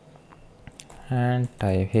 and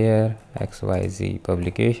type here XYZ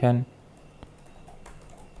publication.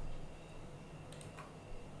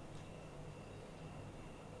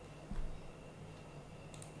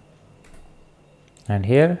 And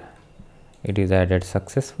here it is added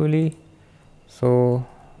successfully. So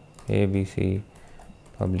ABC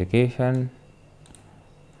publication,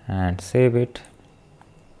 and save it,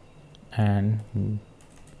 and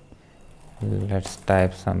let's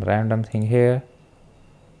type some random thing here.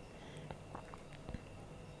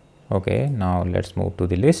 Okay, now let's move to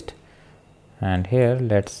the list, and here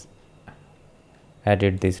let's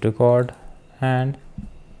edit this record and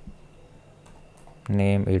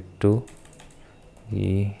name it to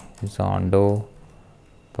the Zondo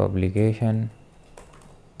publication.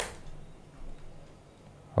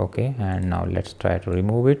 Okay, and now let's try to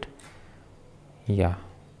remove it. Yeah,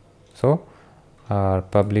 so our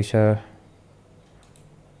publisher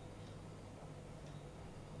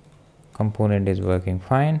component is working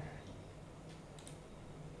fine.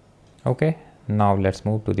 Okay, now let's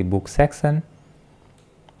move to the book section.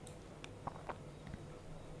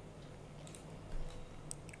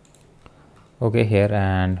 Okay, here,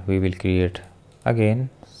 and we will create again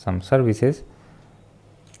some services.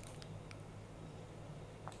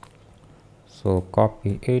 So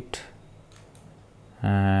copy it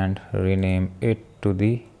and rename it to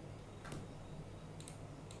the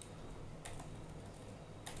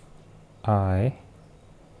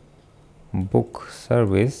book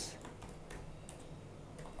service.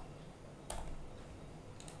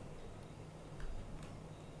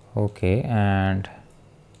 Okay, and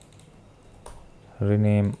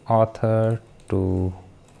rename author to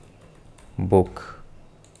book.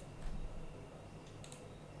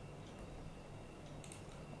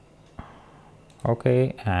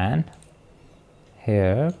 Okay, and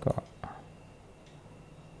here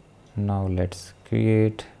now let's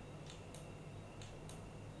create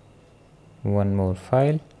one more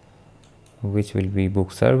file which will be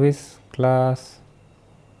book service class,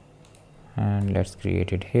 and let's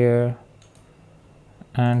create it here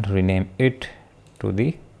and rename it to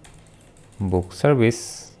the book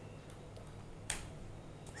service.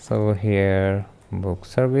 So here book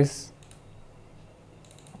service.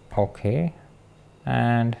 Okay,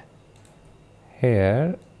 and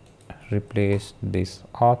here replace this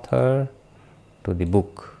author to the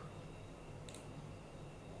book.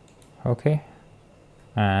 Okay,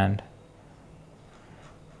 and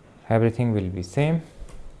everything will be same.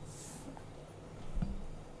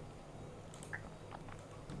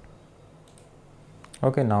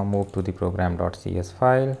 Okay, now move to the program.cs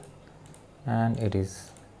file, and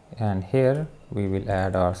here we will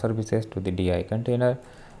add our services to the DI container.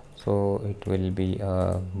 So it will be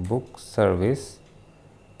a book service,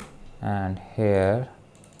 and here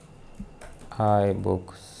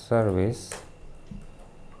iBook service.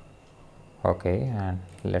 Okay, and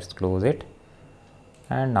let's close it,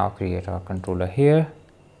 and now create our controller here.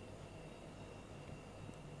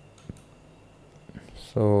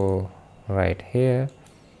 So right here,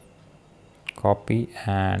 copy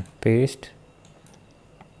and paste,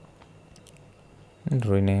 and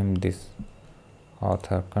rename this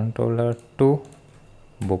author controller to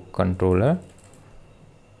book controller.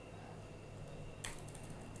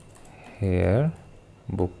 Here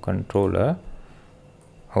book controller.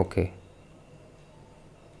 Okay,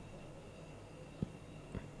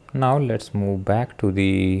 now let's move back to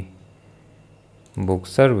the book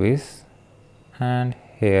service, and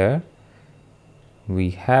here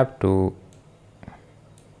we have to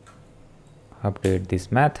update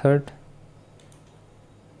this method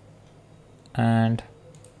and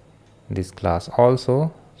this class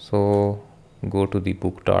also. So go to the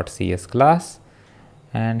book.cs class,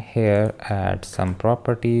 and here add some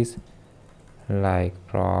properties like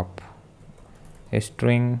prop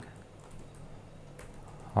string,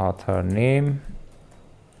 author name,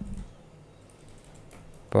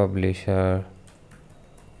 publisher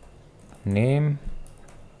name,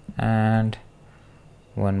 and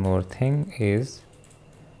one more thing is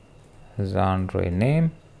genre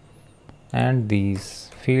name, and these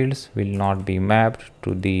fields will not be mapped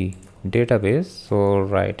to the database. So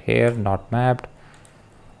right here, not mapped,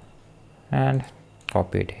 and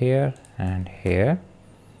copy it here and here.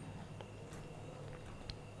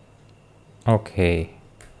 Okay,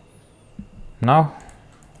 now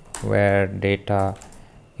where data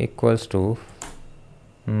equals to,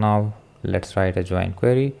 now let's write a join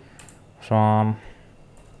query from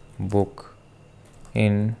book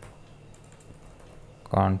in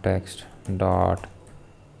context dot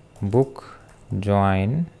book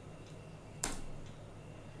join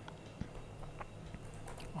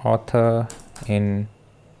author in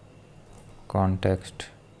context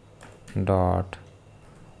dot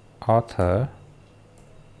author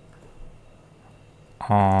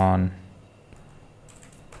on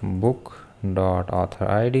book dot author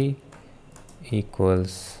id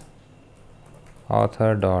equals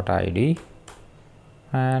author dot id,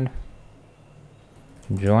 and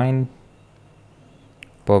join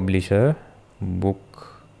publisher book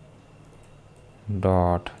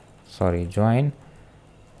dot join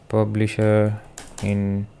publisher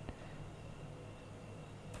in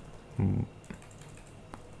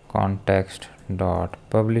context dot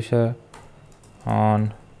publisher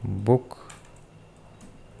on book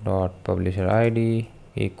dot publisher id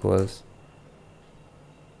equals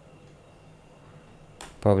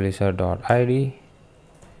publisher dot id,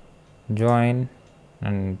 join,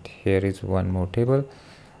 and here is one more table,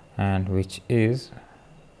 and which is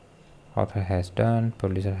author has done,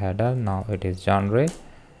 publisher had done. Now it is genre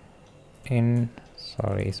in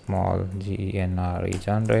small genre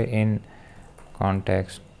genre in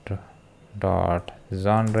context dot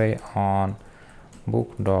genre on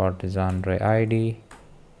book dot genre id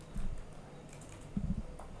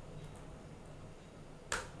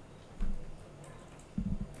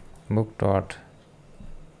book dot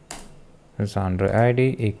genre id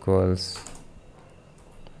equals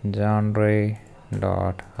genre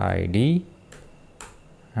dot id,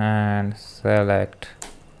 and select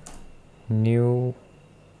new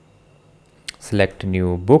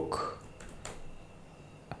book,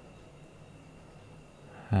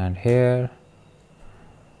 and here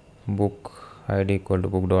book id equal to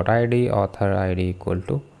book dot id, author id equal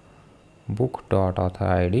to book dot author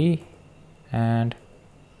id, and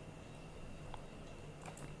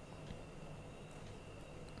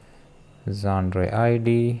genre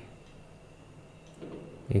id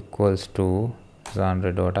equals to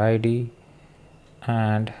genre dot id,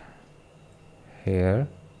 and here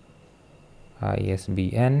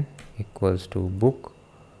ISBN equals to book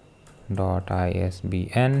dot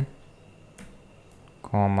ISBN,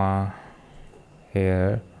 comma,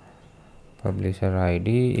 here publisher id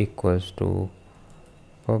equals to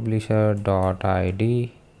publisher dot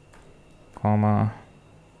id, comma,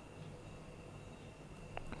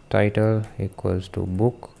 title equals to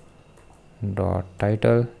book dot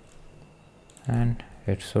title, and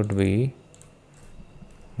it should be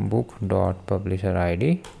book dot publisher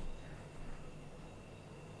id,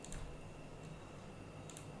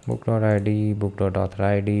 book dot id, book dot author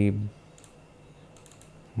id,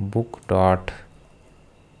 book dot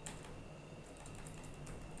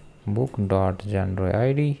genre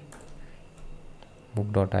id,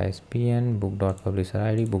 book dot ISBN, book dot publisher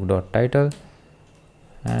id, book dot title,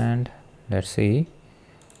 and let's see,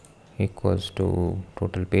 equals to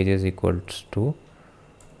total pages equals to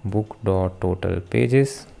book dot total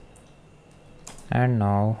pages, and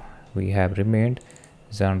now we have remained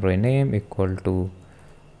genre name equal to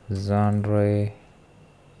genre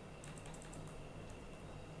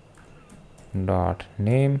dot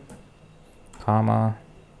name, comma,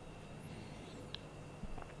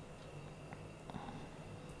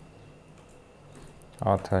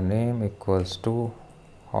 author name equals to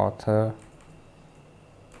author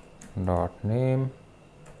dot name,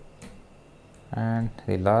 and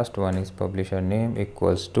the last one is publisher name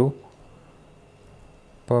equals to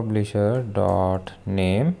publisher dot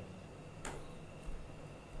name,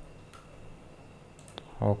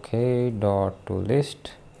 okay, dot to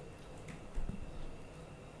list,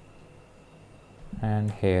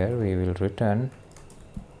 and here we will return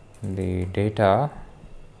the data.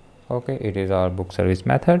 Okay, it is our book service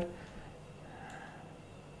method,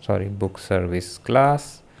 book service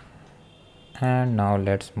class, and now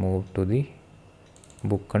let's move to the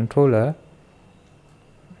book controller,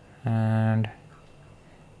 and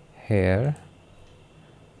here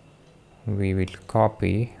we will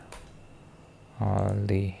copy all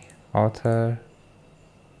the author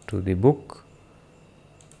to the book.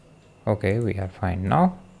 Okay, we are fine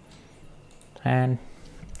now, and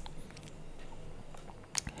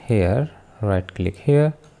here right click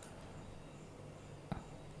here,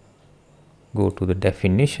 go to the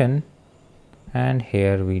definition, and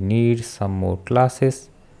here we need some more classes,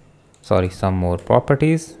 some more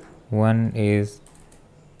properties. One is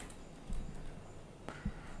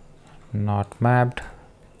not mapped,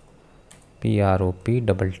 prop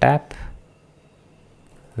double tap,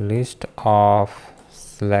 list of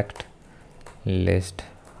select list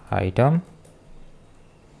item.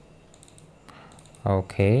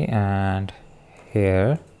 Okay, and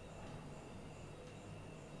here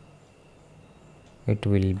it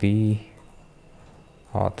will be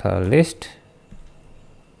author list.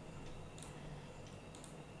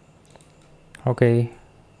 Okay,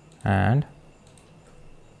 and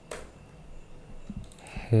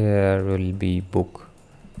here will be book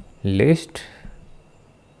list,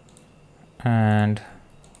 and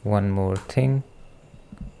one more thing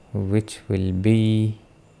which will be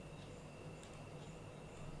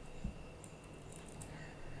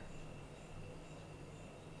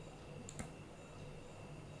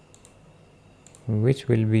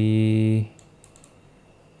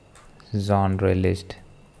genre list.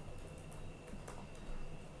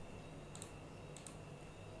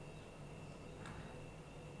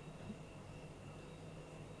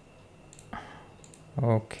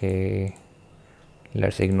 Okay,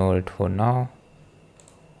 let's ignore it for now.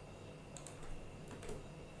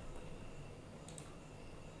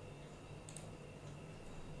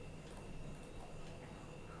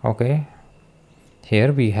 Okay,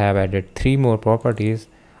 here we have added 3 more properties.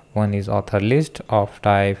 One is author list of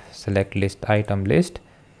type select list item list,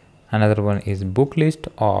 another one is book list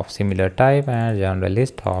of similar type, and genre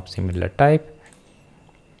list of similar type.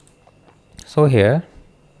 So here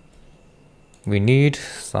we need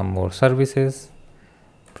some more services.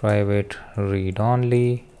 Private read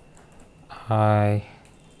only, I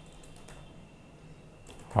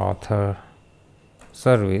author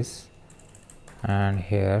service, and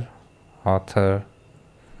here author,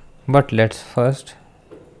 but let's first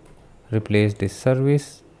replace this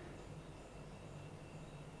service.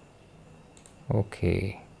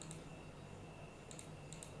 Okay,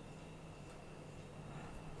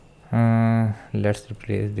 let's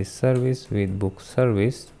replace this service with book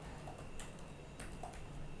service.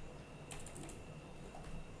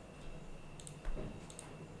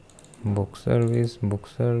 Book service, book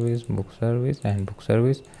service, book service, and book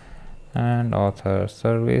service, and author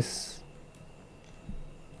service,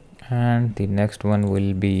 and the next one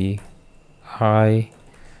will be I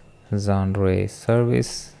genre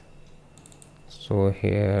service. So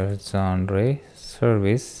here genre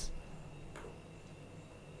service,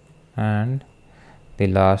 and the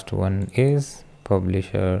last one is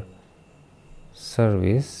publisher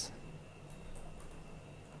service.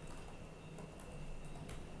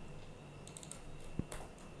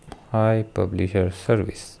 I publisher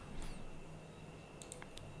service.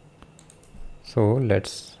 So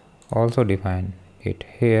let's also define it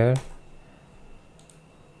here,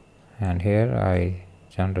 and here I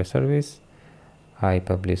genre service, I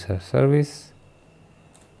publisher service,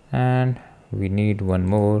 and we need one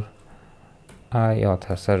more, I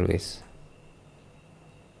author service.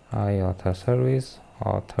 I author service,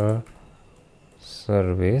 author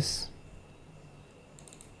service.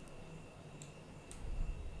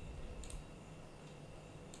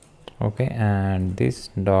 Okay, and this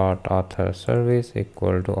dot author service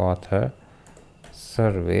equal to author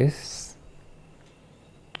service.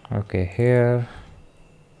 Okay, here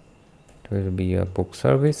it will be a book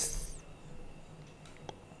service,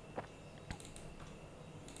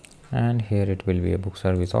 and here it will be a book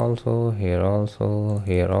service also, here also,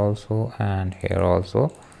 here also, and here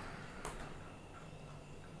also.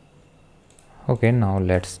 Okay, now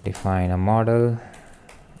let's define a model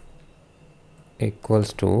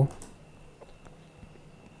equals to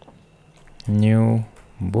new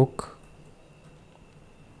book,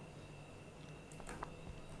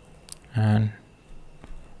 and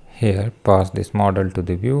here pass this model to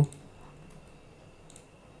the view.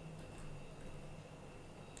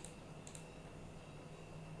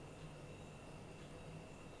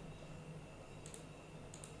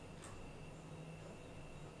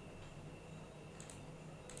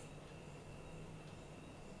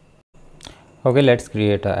 Okay, let's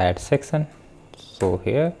create a add section. So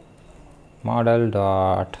here model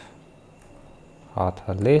dot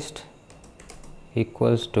author list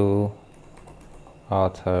equals to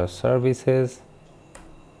author services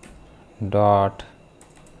dot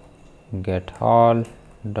get all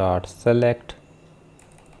dot select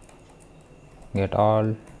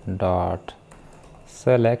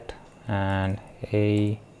and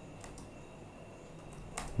a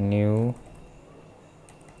new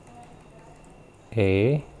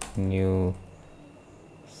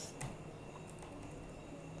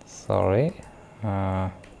sorry,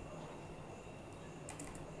 a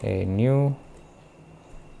new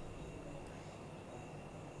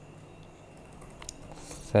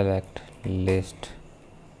select list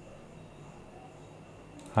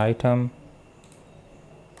item,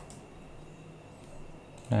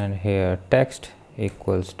 and here text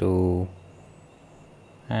equals to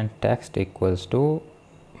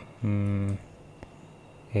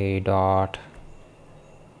a dot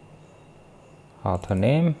author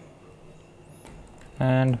name,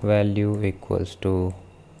 and value equals to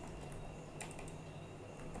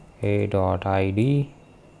a dot id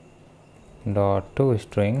dot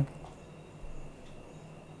toString.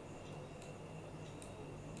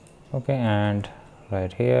 Okay, and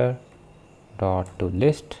right here dot to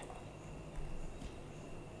list.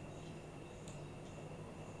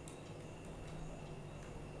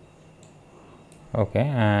 Okay,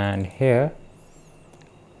 and here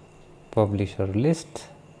publisher list,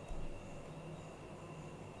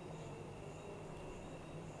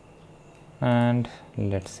 and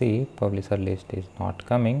let's see, publisher list is not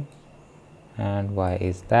coming, and why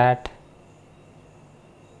is that?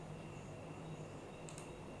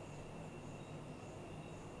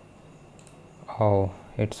 Oh,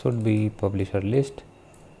 it should be publisher list,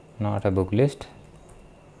 not a book list.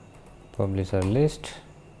 Publisher list,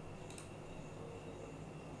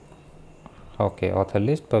 okay, author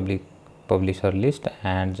list, publisher list,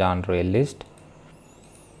 and genre list.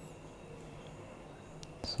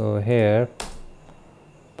 So here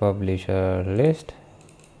publisher list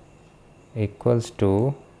equals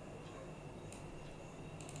to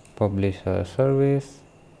publisher service,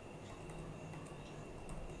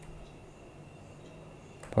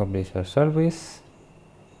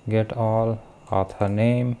 get all author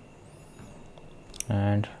name,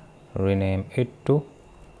 and rename it to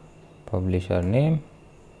publisher name,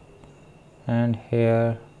 and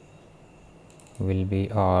here will be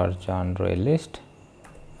our genre list,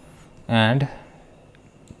 and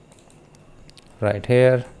right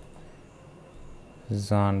here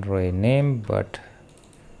genre name. But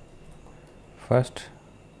first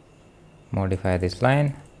modify this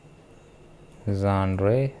line,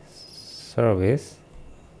 genre service.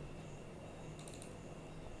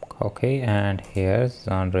 Okay, and here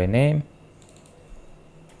genre name,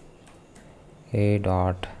 a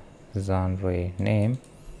dot genre name,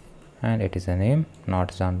 and it is a name,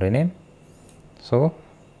 not genre name. So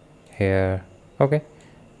here, okay,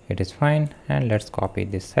 it is fine, and let's copy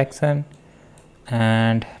this section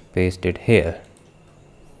and paste it here.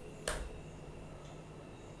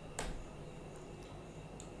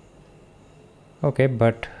 Okay,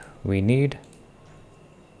 but we need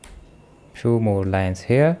few more lines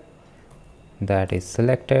here. That is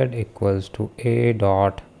selected equals to a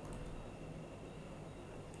dot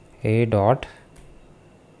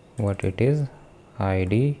what it is,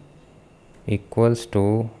 id equals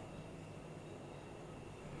to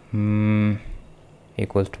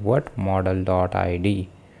what, model dot id,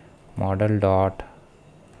 model dot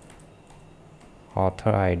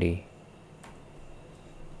author id.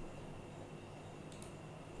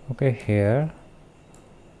 Okay, here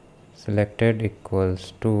selected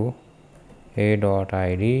equals to a dot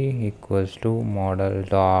id equals to model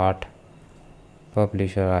dot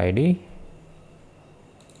publisher id,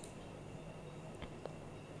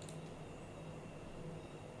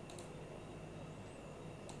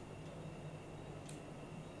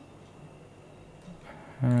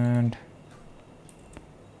 and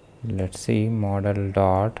let's see, model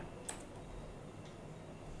dot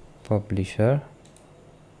publisher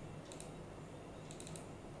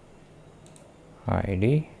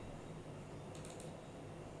id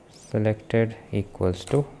selected equals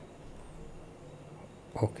to,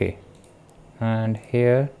 okay, and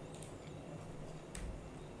here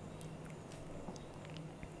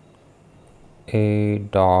a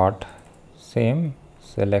dot same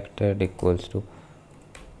selected equals to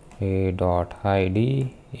a dot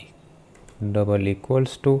id double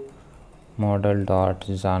equals to model dot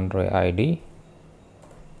genre id.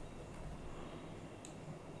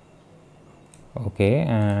 Okay,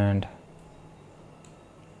 and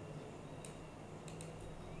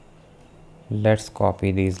let's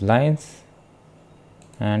copy these lines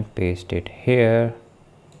and paste it here.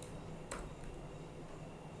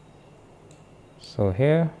 So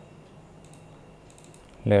here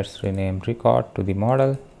let's rename record to the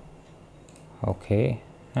model. Okay,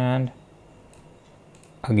 and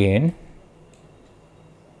again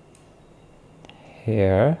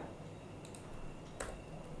here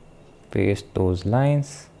paste those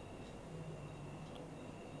lines.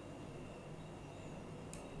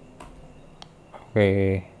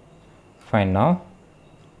 Okay, fine. Now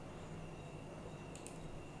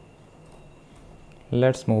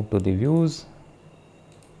Let's move to the views,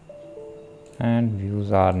 and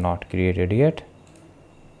views are not created yet.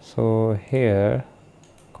 So here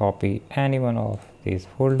copy any one of these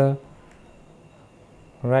folder,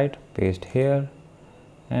 right, paste here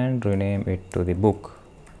and rename it to the book.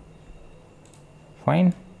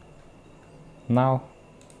 Fine. Now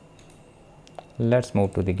let's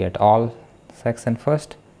move to the get all section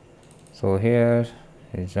first. So here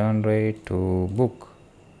is genre to book.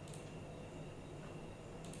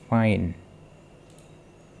 Fine.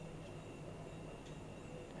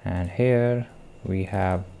 And here we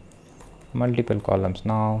have multiple columns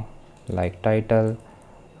now, like title,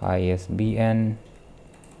 ISBN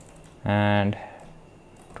and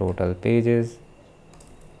total pages,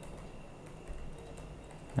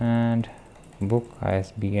 and book,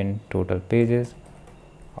 ISBN, total pages,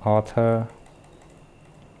 author,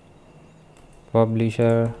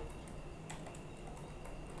 publisher,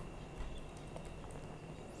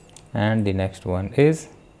 and the next one is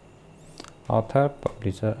author,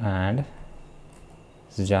 publisher and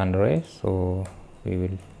genre. So we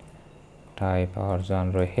will type our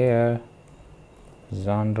genre here,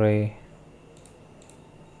 genre.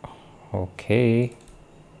 Okay,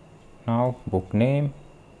 now book name,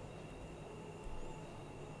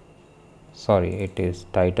 sorry, it is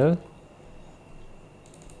title,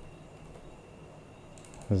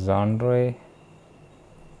 genre,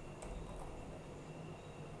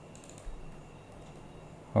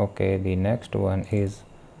 okay, the next one is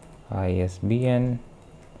ISBN,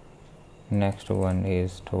 next one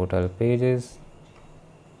is total pages,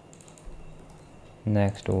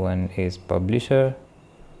 next one is publisher,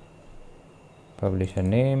 publisher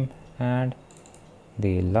name, and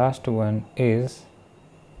the last one is,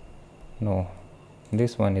 no,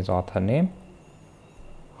 this one is author name,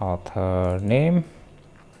 author name.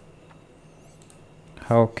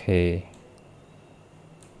 Okay,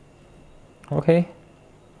 okay,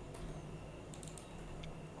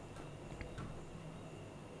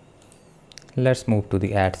 let's move to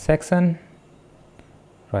the add section.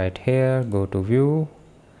 Right here, go to view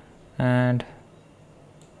and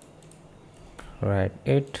write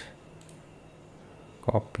it,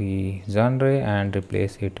 copy genre and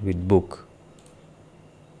replace it with book.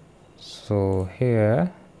 So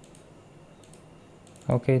here,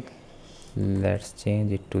 okay, let's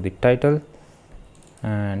change it to the title,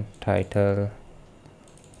 and title,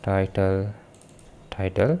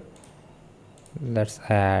 let's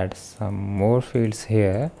add some more fields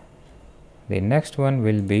here. The next one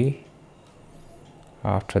will be,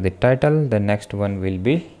 after the title, the next one will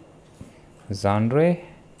be genre,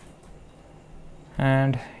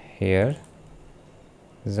 and here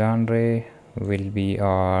genre will be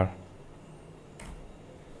our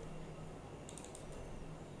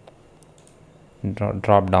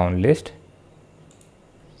drop down list.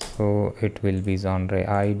 So it will be genre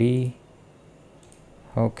ID.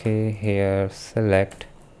 Okay, here select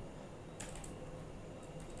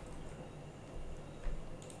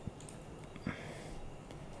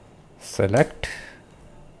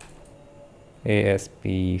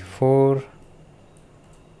ASP4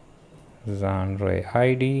 genre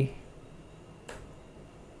ID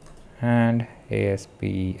and ASP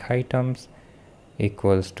items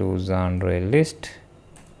equals to genre list,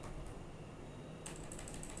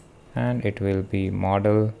 and it will be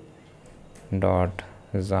model dot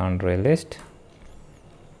genre list.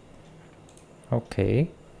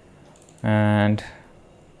 Okay, and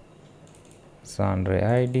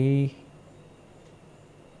genre ID,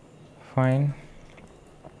 fine,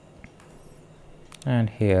 and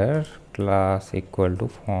here class equal to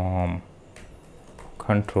form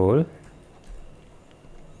control,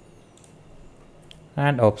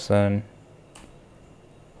 and option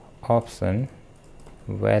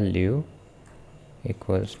value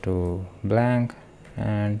equals to blank,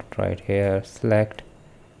 and right here select.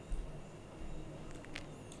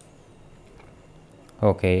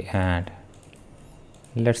 Okay, and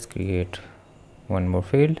let's create one more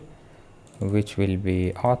field which will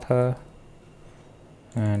be author,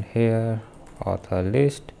 and here author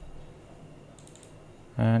list,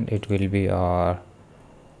 and it will be our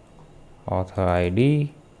author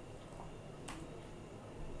ID,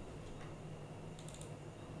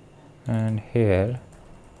 and here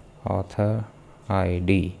author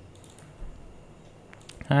ID,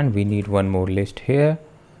 and we need one more list here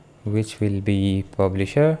which will be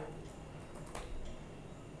publisher,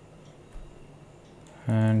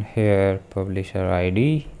 and here publisher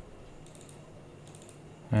ID,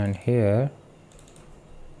 and here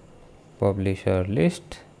publisher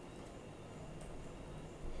list,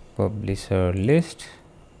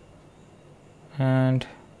 and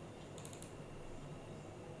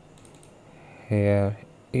here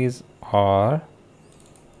is our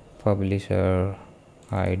publisher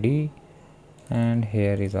ID, and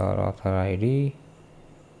here is our author ID,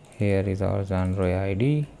 here is our genre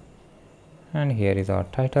ID, and here is our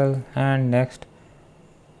title. And next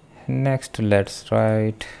let's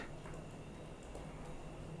write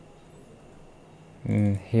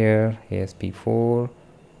here ASP4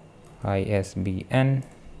 ISBN,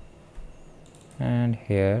 and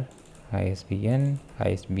here ISBN.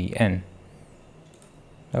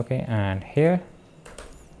 Okay, and here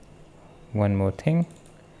one more thing,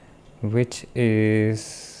 which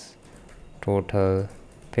is total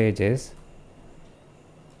pages,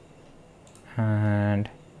 and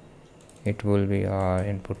it will be our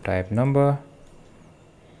input type number.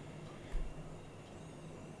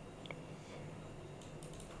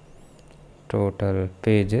 Total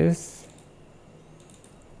pages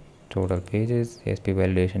ASP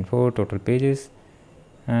validation for total pages,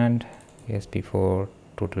 and ASP4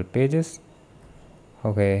 total pages.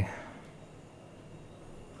 Okay,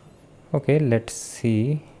 let's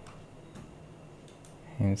see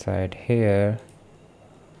inside here.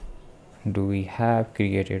 Do we have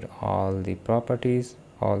created all the properties,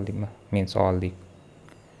 all the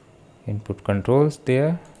input controls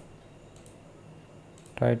there?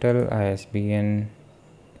 Title, ISBN,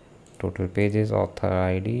 total pages, author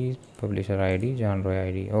ID, publisher ID, genre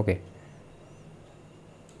ID. Okay,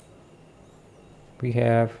 we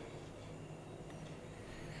have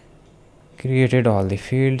created all the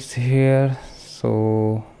fields here.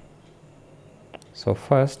 So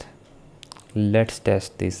first let's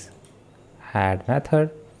test this add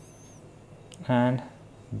method and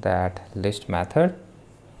that list method.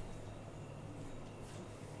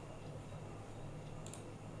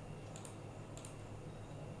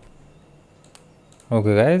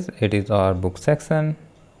 Okay guys, it is our book section,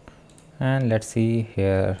 and let's see,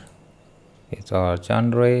 here is our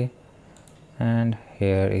genre, and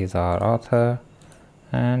here is our author,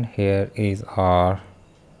 and here is our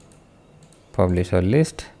publisher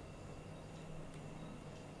list.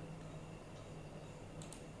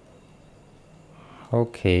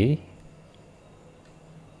 Okay,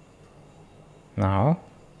 now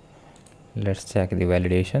let's check the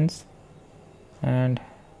validations, and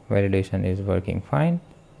validation is working fine.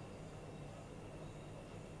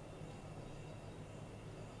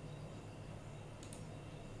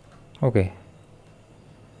 Okay,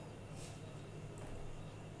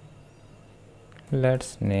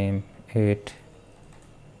 let's name it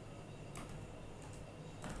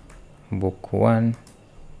book 1,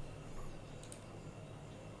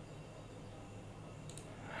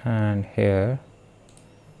 and here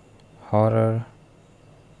horror.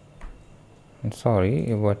 I'm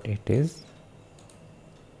sorry what it is.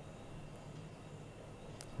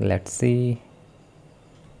 Let's see,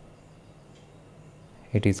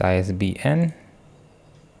 it is ISBN,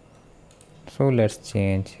 so let's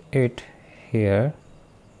change it here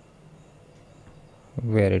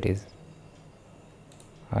where it is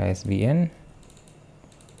ISBN,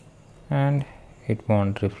 and it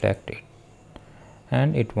won't reflect it,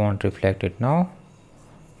 and it won't reflect it now,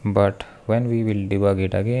 but when we will debug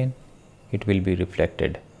it again, it will be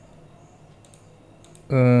reflected.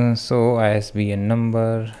 So ISBN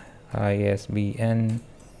number, ISBN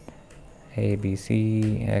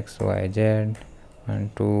ABC XYZ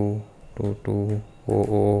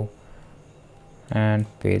 122200, and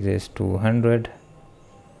pages 200,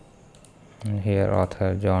 and here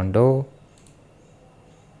author John Doe,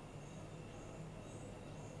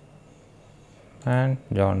 and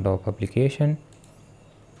John Doe publication.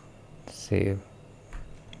 Save.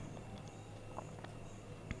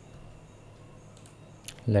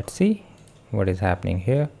 Let's see what is happening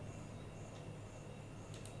here.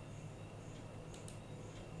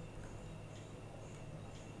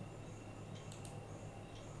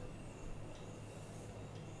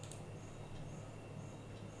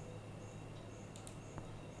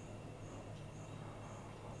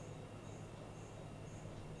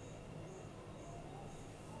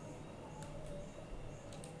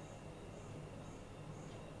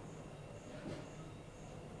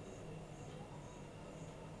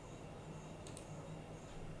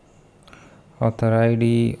 Author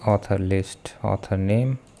ID, author list, author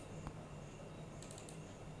name,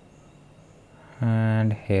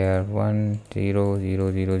 and here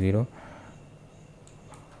 10000.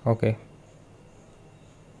 Okay,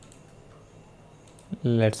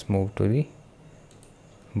 let's move to the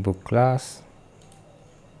book class.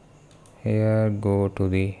 Here go to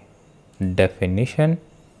the definition,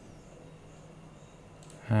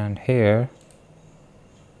 and here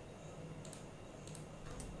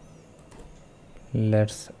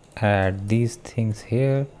let's add these things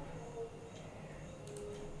here,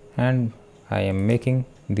 and I am making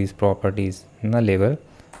these properties nullable.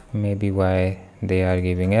 Maybe why they are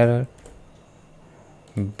giving error,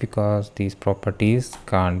 because these properties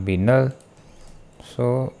can't be null.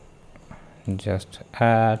 So just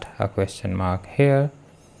add a question mark here,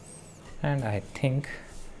 and I think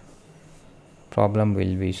problem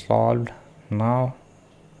will be solved now.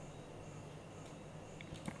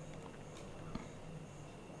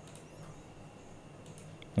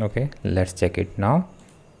 Okay, let's check it now.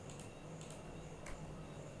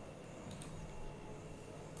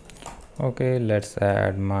 Okay, let's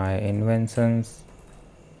add my inventions,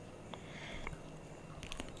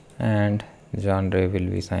 and genre will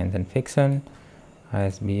be science and fiction.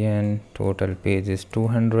 ISBN, total pages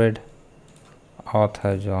 200,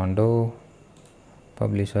 author John Doe,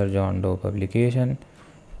 publisher John Doe publication,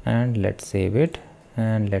 and let's save it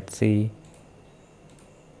and let's see.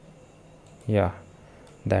 Yeah,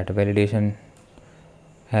 that validation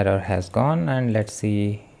error has gone, and let's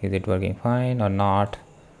see is it working fine or not.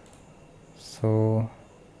 So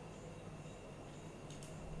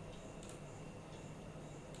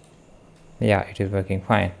yeah, it is working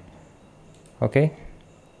fine. Okay,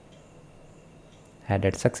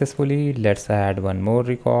 added successfully. Let's add one more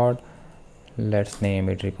record. Let's name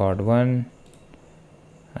it record 1,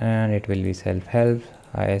 and it will be self-help.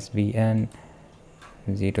 ISBN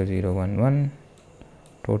 0011,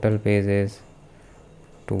 total pages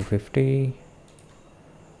 250,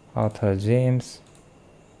 author James,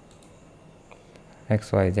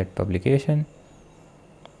 XYZ publication.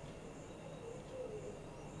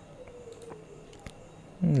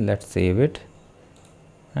 Let's save it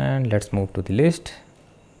and let's move to the list,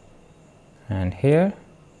 and here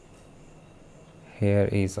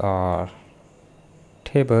is our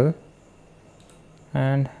table,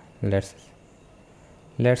 and let's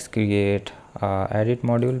create a edit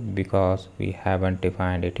module because we haven't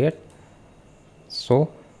defined it yet.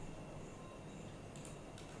 So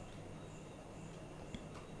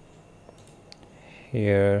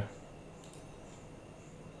here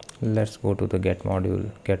let's go to the get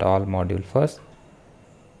all module first,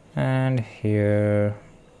 and here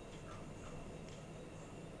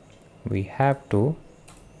we have to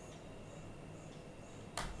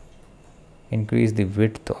increase the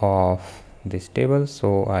width of this table,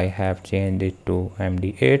 so I have changed it to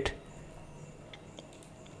MD8.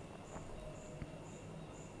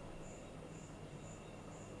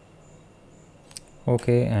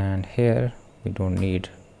 Okay, and here we don't need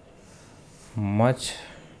much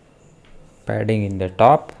padding in the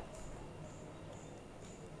top.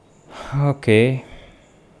 Okay,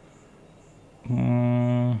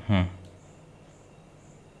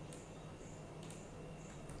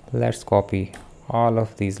 let's copy all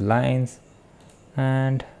of these lines,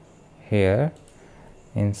 and here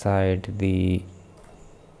inside the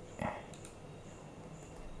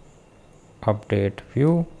update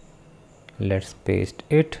view let's paste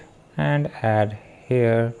it and add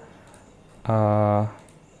here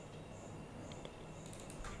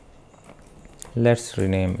let's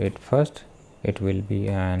rename it first. It will be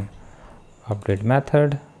an update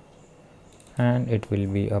method, and it will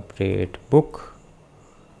be update book,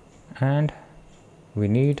 and we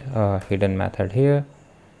need a hidden method here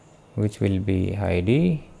which will be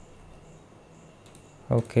ID.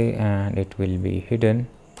 Okay, and it will be hidden.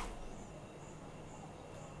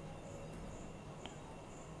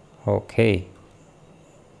 Okay,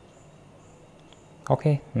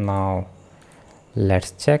 now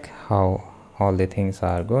let's check how all the things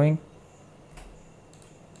are going.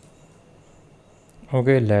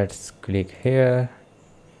 Okay, let's click here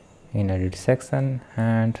in edit section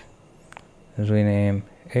and rename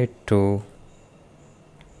it to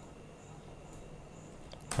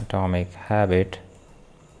atomic habit,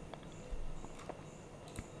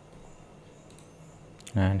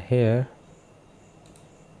 and here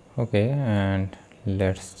okay, and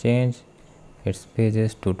let's change its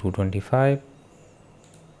pages to 225.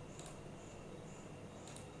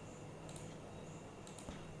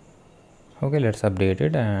 Okay, let's update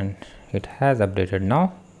it, and it has updated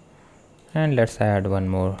now. And let's add one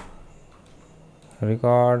more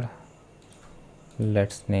record.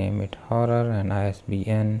 Let's name it horror, and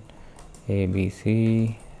ISBN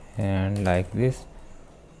ABC, and like this,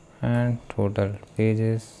 and total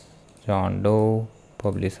pages John Doe,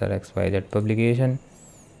 publisher XYZ publication.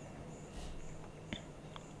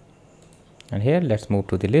 And here let's move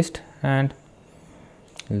to the list and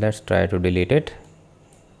let's try to delete it.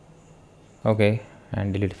 Okay,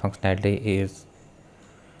 and delete functionality is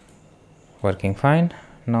working fine.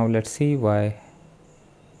 Now let's see why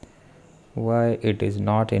why it is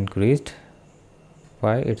not increased,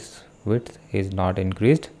 why its width is not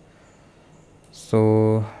increased.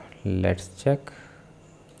 So let's check.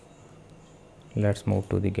 Let's move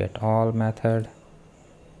to the get all method,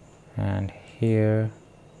 and here,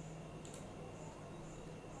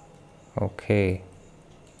 okay,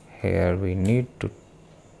 here we need to,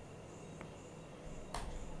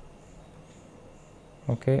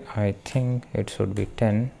 okay, I think it should be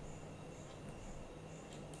 10,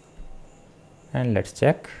 and let's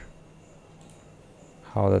check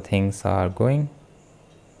how the things are going.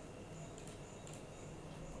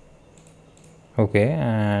 Okay,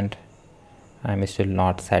 and I'm still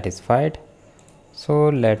not satisfied, so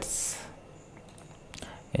let's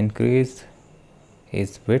increase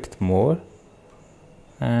its width more,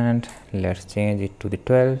 and let's change it to the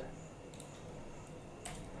 12.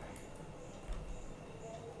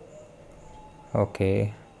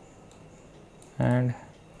 Okay, and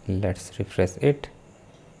let's refresh it.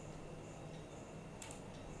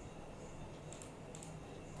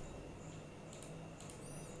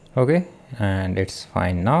 Okay, and it's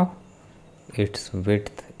fine now. Its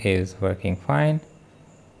width is working fine,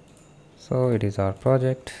 so it is our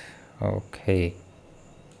project. Okay,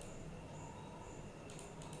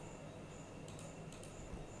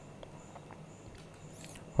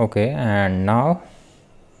 okay, and now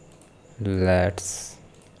let's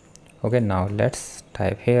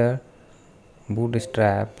type here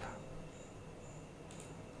bootstrap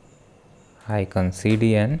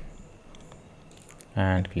 -cdn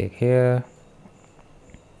and click here,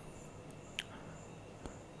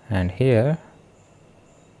 and here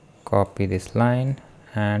copy this line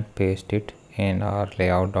and paste it in our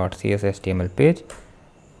layout.cshtml page.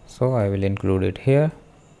 So I will include it here.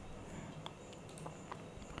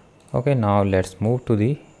 Okay, now let's move to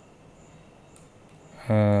the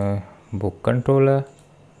book controller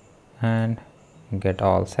and get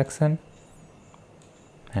all section,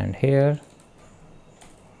 and here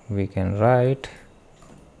we can write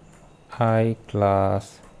I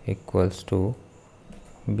class equals to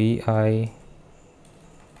bi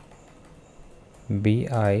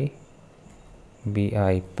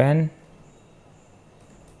pen,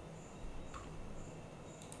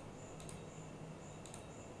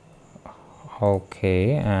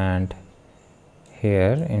 okay, and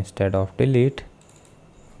here instead of delete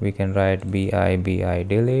we can write bi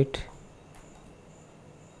delete,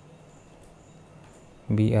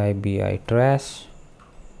 bi trash,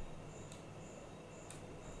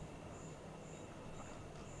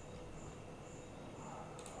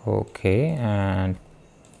 okay, and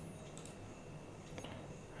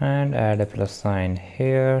add a plus sign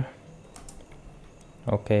here.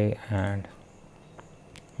 Okay, and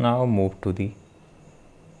now move to the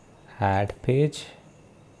add page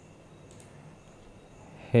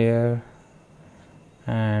here,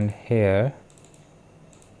 and here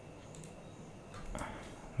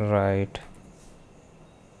write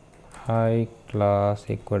I class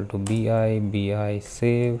equal to bi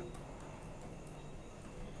save,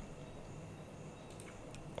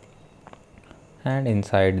 and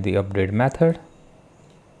inside the update method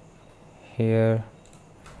here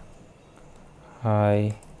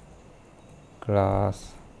I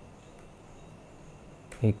class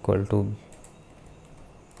equal to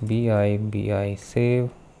bi save,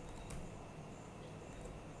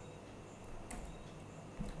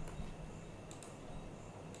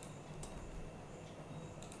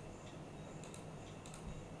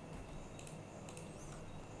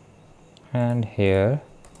 and here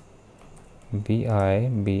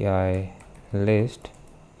bi list,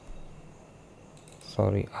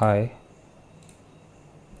 sorry, I,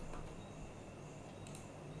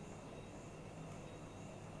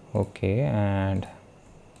 okay, and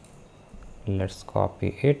let's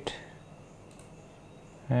copy it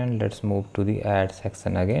and let's move to the add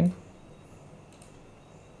section again,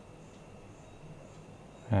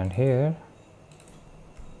 and here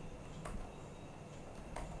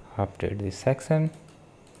update this section,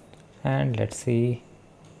 and let's see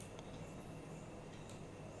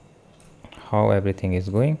how everything is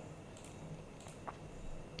going.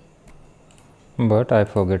 But I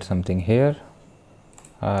forget something here.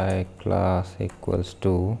 I class equals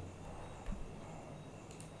to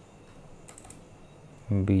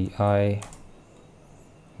bi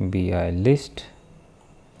list,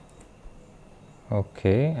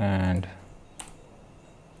 okay, and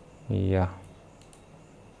yeah,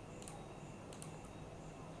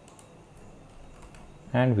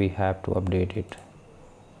 and we have to update it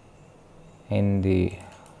in the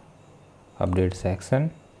update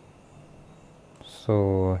section.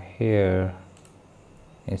 So here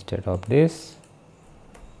instead of this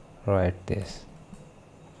write this.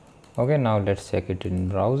 Okay, now let's check it in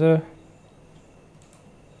browser.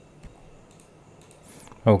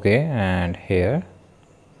 Okay, and here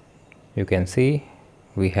you can see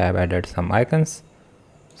we have added some icons.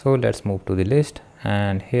 So let's move to the list,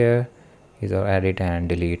 and here is our edit and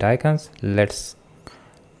delete icons. Let's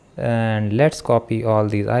copy all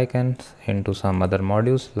these icons into some other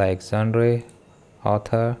modules like genre,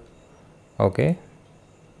 author. Okay,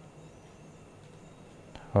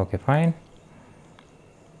 fine,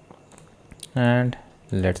 and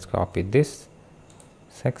let's copy this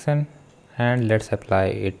section and let's apply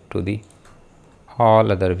it to the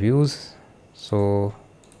all other views. So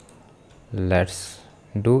let's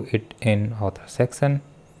do it in author section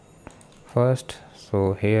first.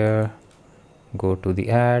 So here go to the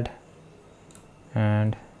add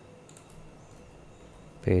and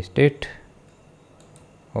paste it.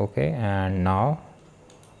 Okay, and now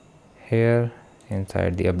here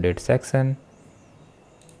inside the update section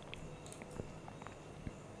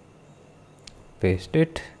paste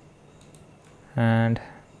it, and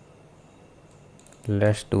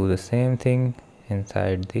let's do the same thing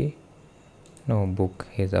inside the book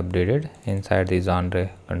is updated inside the genre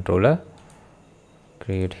controller.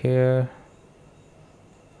 Create here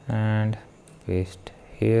and paste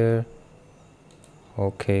here.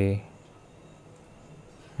 Okay,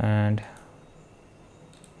 and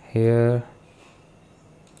here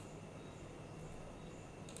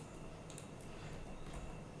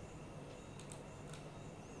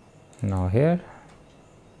now here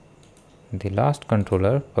the last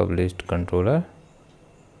controller, published controller,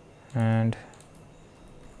 and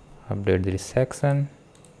update this section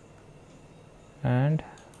and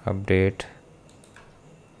update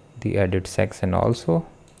the edit section also.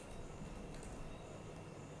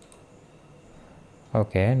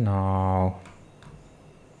 Okay, now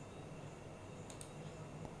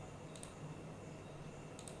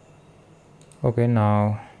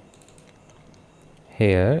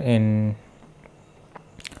here in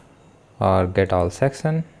our get all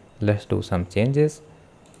section let's do some changes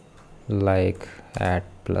like add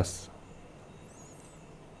plus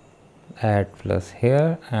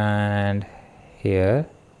here and here.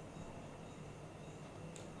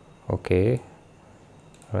 Okay,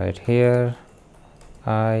 right here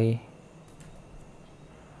I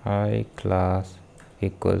class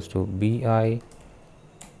equals to bi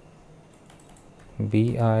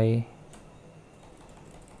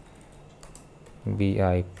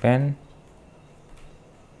pen,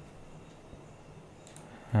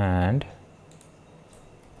 and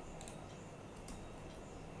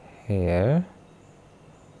here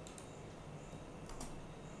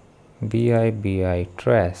bi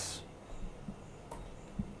trash.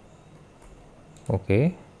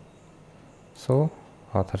 Okay, so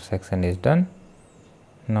author section is done.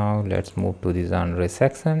 Now let's move to the genre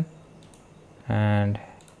section, and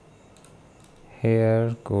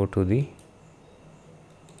here go to the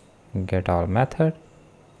get all method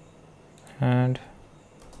and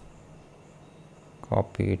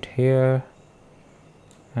copy it here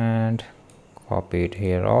and copy it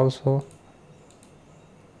here also.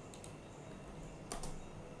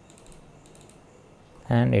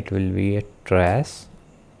 And it will be a trash,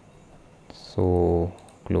 so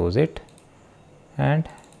close it. And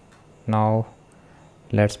now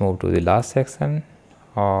let's move to the last section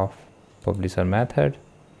of publisher method,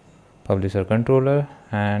 publisher controller,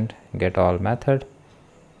 and get all method.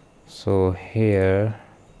 So here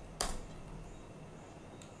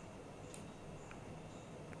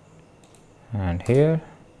and here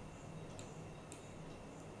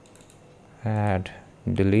add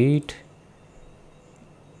delete,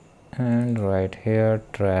 and right here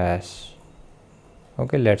trash.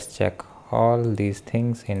 Okay, let's check all these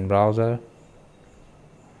things in browser.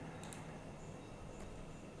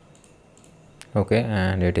 Okay,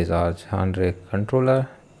 and it is our genre controller,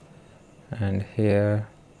 and here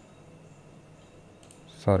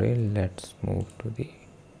let's move to the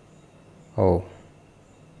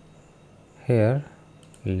here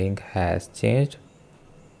link has changed.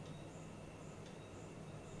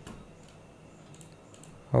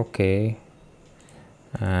 Okay,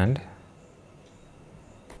 and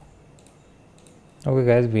okay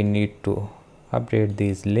guys, we need to update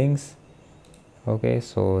these links. Okay,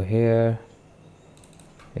 so here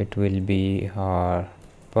it will be our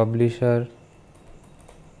publisher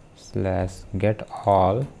 / get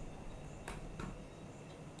all,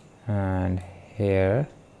 and here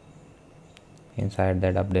inside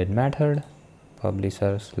that update method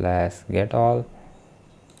publisher / get all.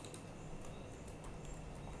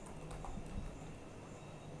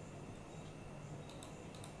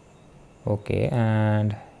 Okay,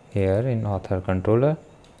 and here in author controller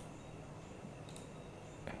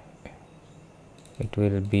it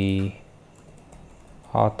will be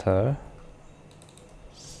author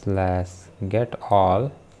slash get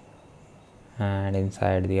all, and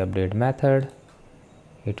inside the update method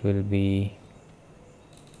it will be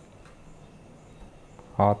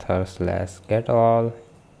author slash get all.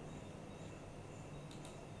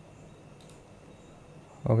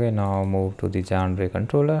 Okay, now move to the genre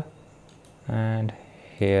controller and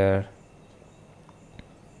here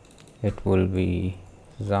it will be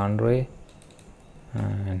genre,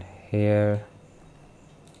 and here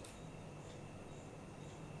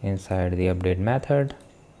inside the update method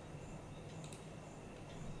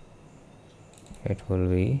it will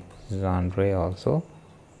be genre also.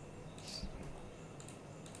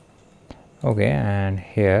 Okay, and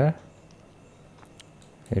here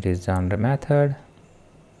it is genre method,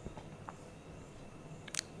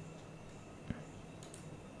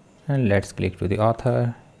 and let's click to the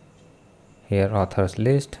author, here authors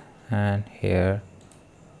list, and here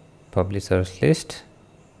publishers list.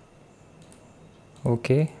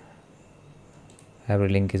 Okay, every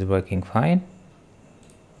link is working fine.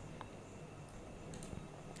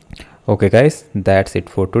 Okay guys, that's it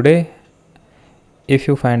for today. If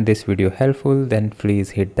you find this video helpful, then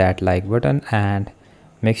please hit that like button and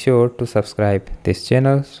make sure to subscribe this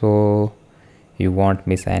channel so you won't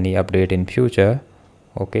miss any update in future.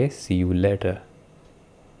 Okay, see you later.